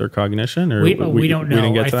enhanced their cognition? Or we don't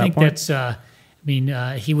know. I think that's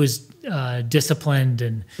he was disciplined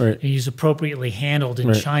and he was appropriately handled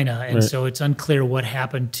in China, and so it's unclear what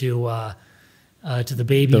happened to the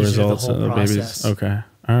babies, the results or the whole process. Babies. Okay,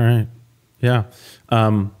 all right, yeah.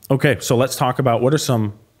 Okay, so let's talk about what are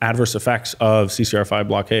some adverse effects of CCR5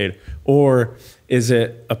 blockade, or is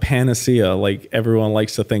it a panacea like everyone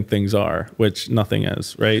likes to think things are, which nothing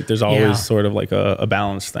is, right? There's always sort of like a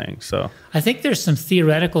balance thing. So I think there's some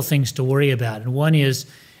theoretical things to worry about, and one is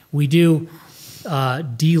we do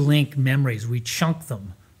de-link memories. We chunk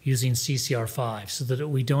them using CCR5 so that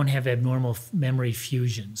we don't have abnormal memory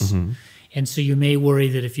fusions. And so you may worry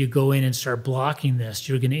that if you go in and start blocking this,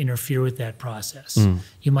 you're going to interfere with that process.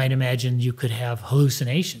 You might imagine you could have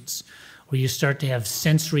hallucinations, where you start to have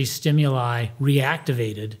sensory stimuli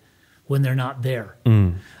reactivated when they're not there.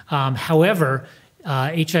 However,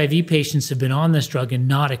 HIV patients have been on this drug and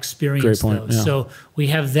not experienced those. Yeah. So we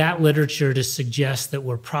have that literature to suggest that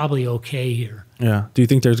we're probably okay here. Yeah. Do you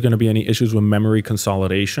think there's going to be any issues with memory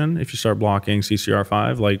consolidation if you start blocking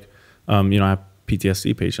CCR5? Like, I have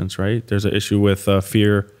PTSD patients, right? There's an issue with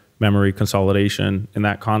fear memory consolidation in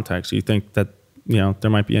that context. Do you think that there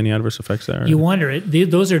might be any adverse effects there? You wonder.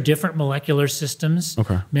 Those are different molecular systems,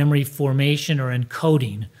 memory formation or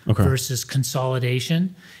encoding versus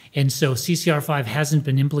consolidation. And so CCR5 hasn't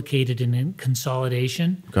been implicated in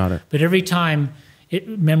consolidation. Got it. But every time,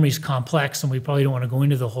 memory's complex, and we probably don't want to go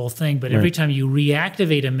into the whole thing, but every time you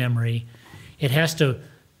reactivate a memory, it has to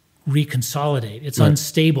reconsolidate. It's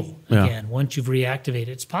unstable again once you've reactivated.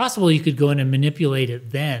 It's possible you could go in and manipulate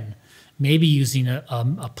it then, maybe using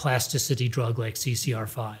a plasticity drug like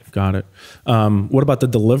CCR5. Got it. What about the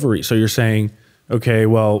delivery? So you're saying, okay,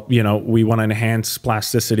 well, we want to enhance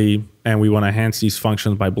plasticity and we want to enhance these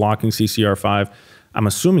functions by blocking CCR5. I'm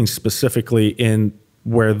assuming specifically in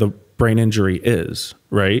where the brain injury is,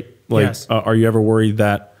 right? Like, yes. Are you ever worried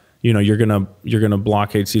that you're gonna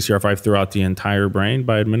blockade CCR5 throughout the entire brain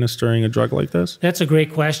by administering a drug like this? That's a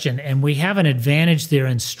great question, and we have an advantage there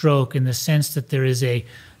in stroke in the sense that there is a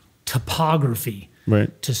topography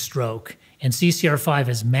to stroke, and CCR5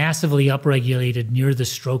 is massively upregulated near the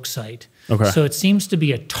stroke site. So it seems to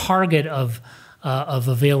be a target of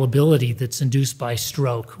availability that's induced by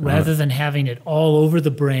stroke, rather than having it all over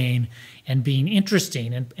the brain and being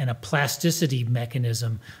interesting and a plasticity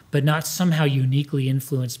mechanism, but not somehow uniquely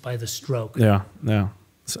influenced by the stroke. Yeah.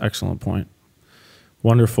 That's an excellent point.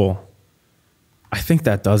 Wonderful. I think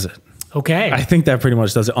that does it. Okay. I think that pretty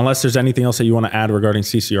much does it, unless there's anything else that you want to add regarding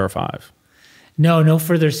CCR5. No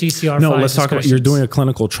further CCR5. No, let's talk about, you're doing a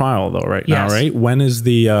clinical trial though now, right? When is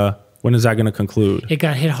that going to conclude? It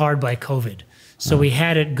got hit hard by COVID. So we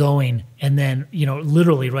had it going, and then,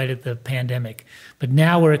 literally right at the pandemic. But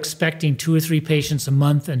now we're expecting 2 or 3 patients a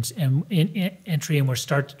month and entry, and we're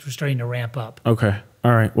starting to ramp up. Okay.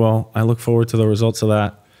 All right. Well, I look forward to the results of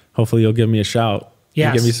that. Hopefully you'll give me a shout.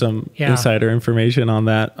 Yes. Give me some insider information on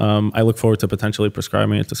that. I look forward to potentially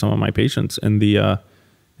prescribing it to some of my patients in the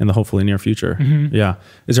hopefully near future. Yeah.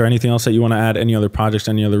 Is there anything else that you want to add? Any other projects,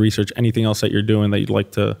 any other research, anything else that you're doing that you'd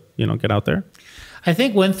like to, get out there? I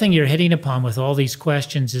think one thing you're hitting upon with all these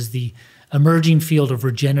questions is the emerging field of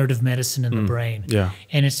regenerative medicine in the brain. Yeah.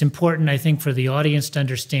 And it's important, I think, for the audience to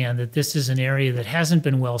understand that this is an area that hasn't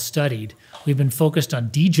been well studied. We've been focused on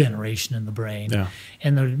degeneration in the brain. Yeah.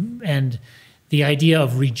 And the idea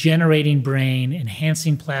of regenerating brain,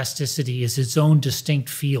 enhancing plasticity is its own distinct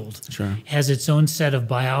field. Sure. It has its own set of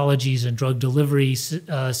biologies and drug delivery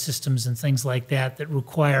systems and things like that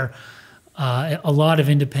require a lot of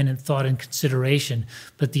independent thought and consideration.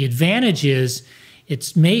 But the advantage is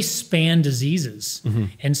it may span diseases.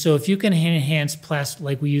 And so if you can enhance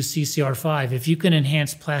like we use CCR5, if you can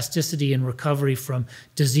enhance plasticity and recovery from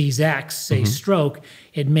disease X, say stroke,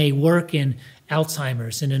 it may work in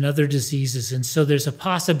Alzheimer's and in other diseases. And so there's a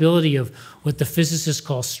possibility of what the physicists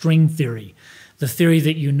call string theory, the theory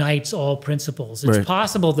that unites all principles. It's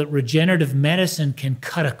possible that regenerative medicine can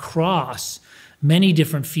cut across many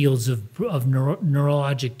different fields of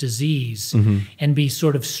neurologic disease and be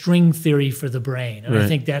sort of string theory for the brain. And I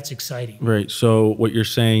think that's exciting. Right. So what you're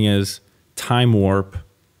saying is time warp,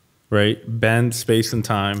 right? Bend space and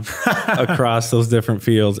time across those different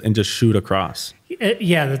fields and just shoot across.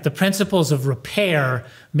 Yeah, that the principles of repair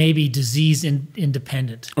may be disease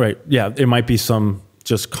independent. Right. Yeah. It might be some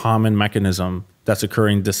just common mechanism that's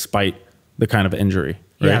occurring despite the kind of injury.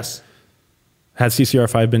 Right? Yes. Has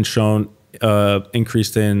CCR5 been shown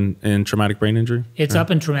increased in traumatic brain injury? It's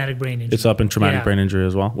up in traumatic brain injury. It's up in traumatic brain injury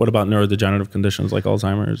as well. What about neurodegenerative conditions like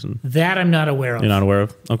Alzheimer's? And that I'm not aware of. You're not aware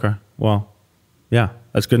of? Okay. Well, yeah,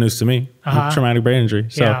 that's good news to me. Traumatic brain injury.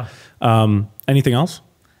 So anything else?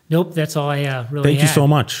 Nope, that's all I really Thank you so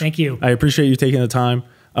much. Thank you. I appreciate you taking the time.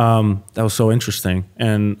 That was so interesting.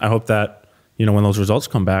 And I hope that, when those results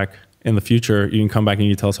come back in the future, you can come back and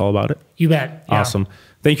you tell us all about it. You bet. Yeah. Awesome.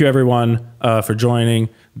 Thank you, everyone, for joining.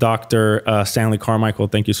 Dr. Stanley Carmichael,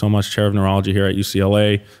 thank you so much, Chair of Neurology here at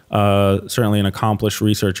UCLA. Certainly an accomplished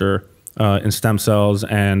researcher in stem cells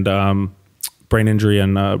and brain injury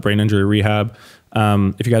and brain injury rehab.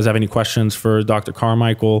 If you guys have any questions for Dr.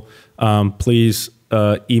 Carmichael, please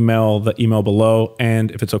email the email below.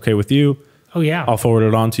 And if it's okay with you, I'll forward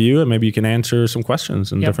it on to you and maybe you can answer some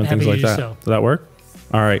questions and different things like that. So. Does that work?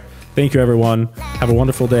 All right. Thank you, everyone. Have a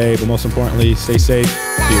wonderful day, but most importantly, stay safe,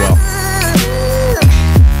 be well.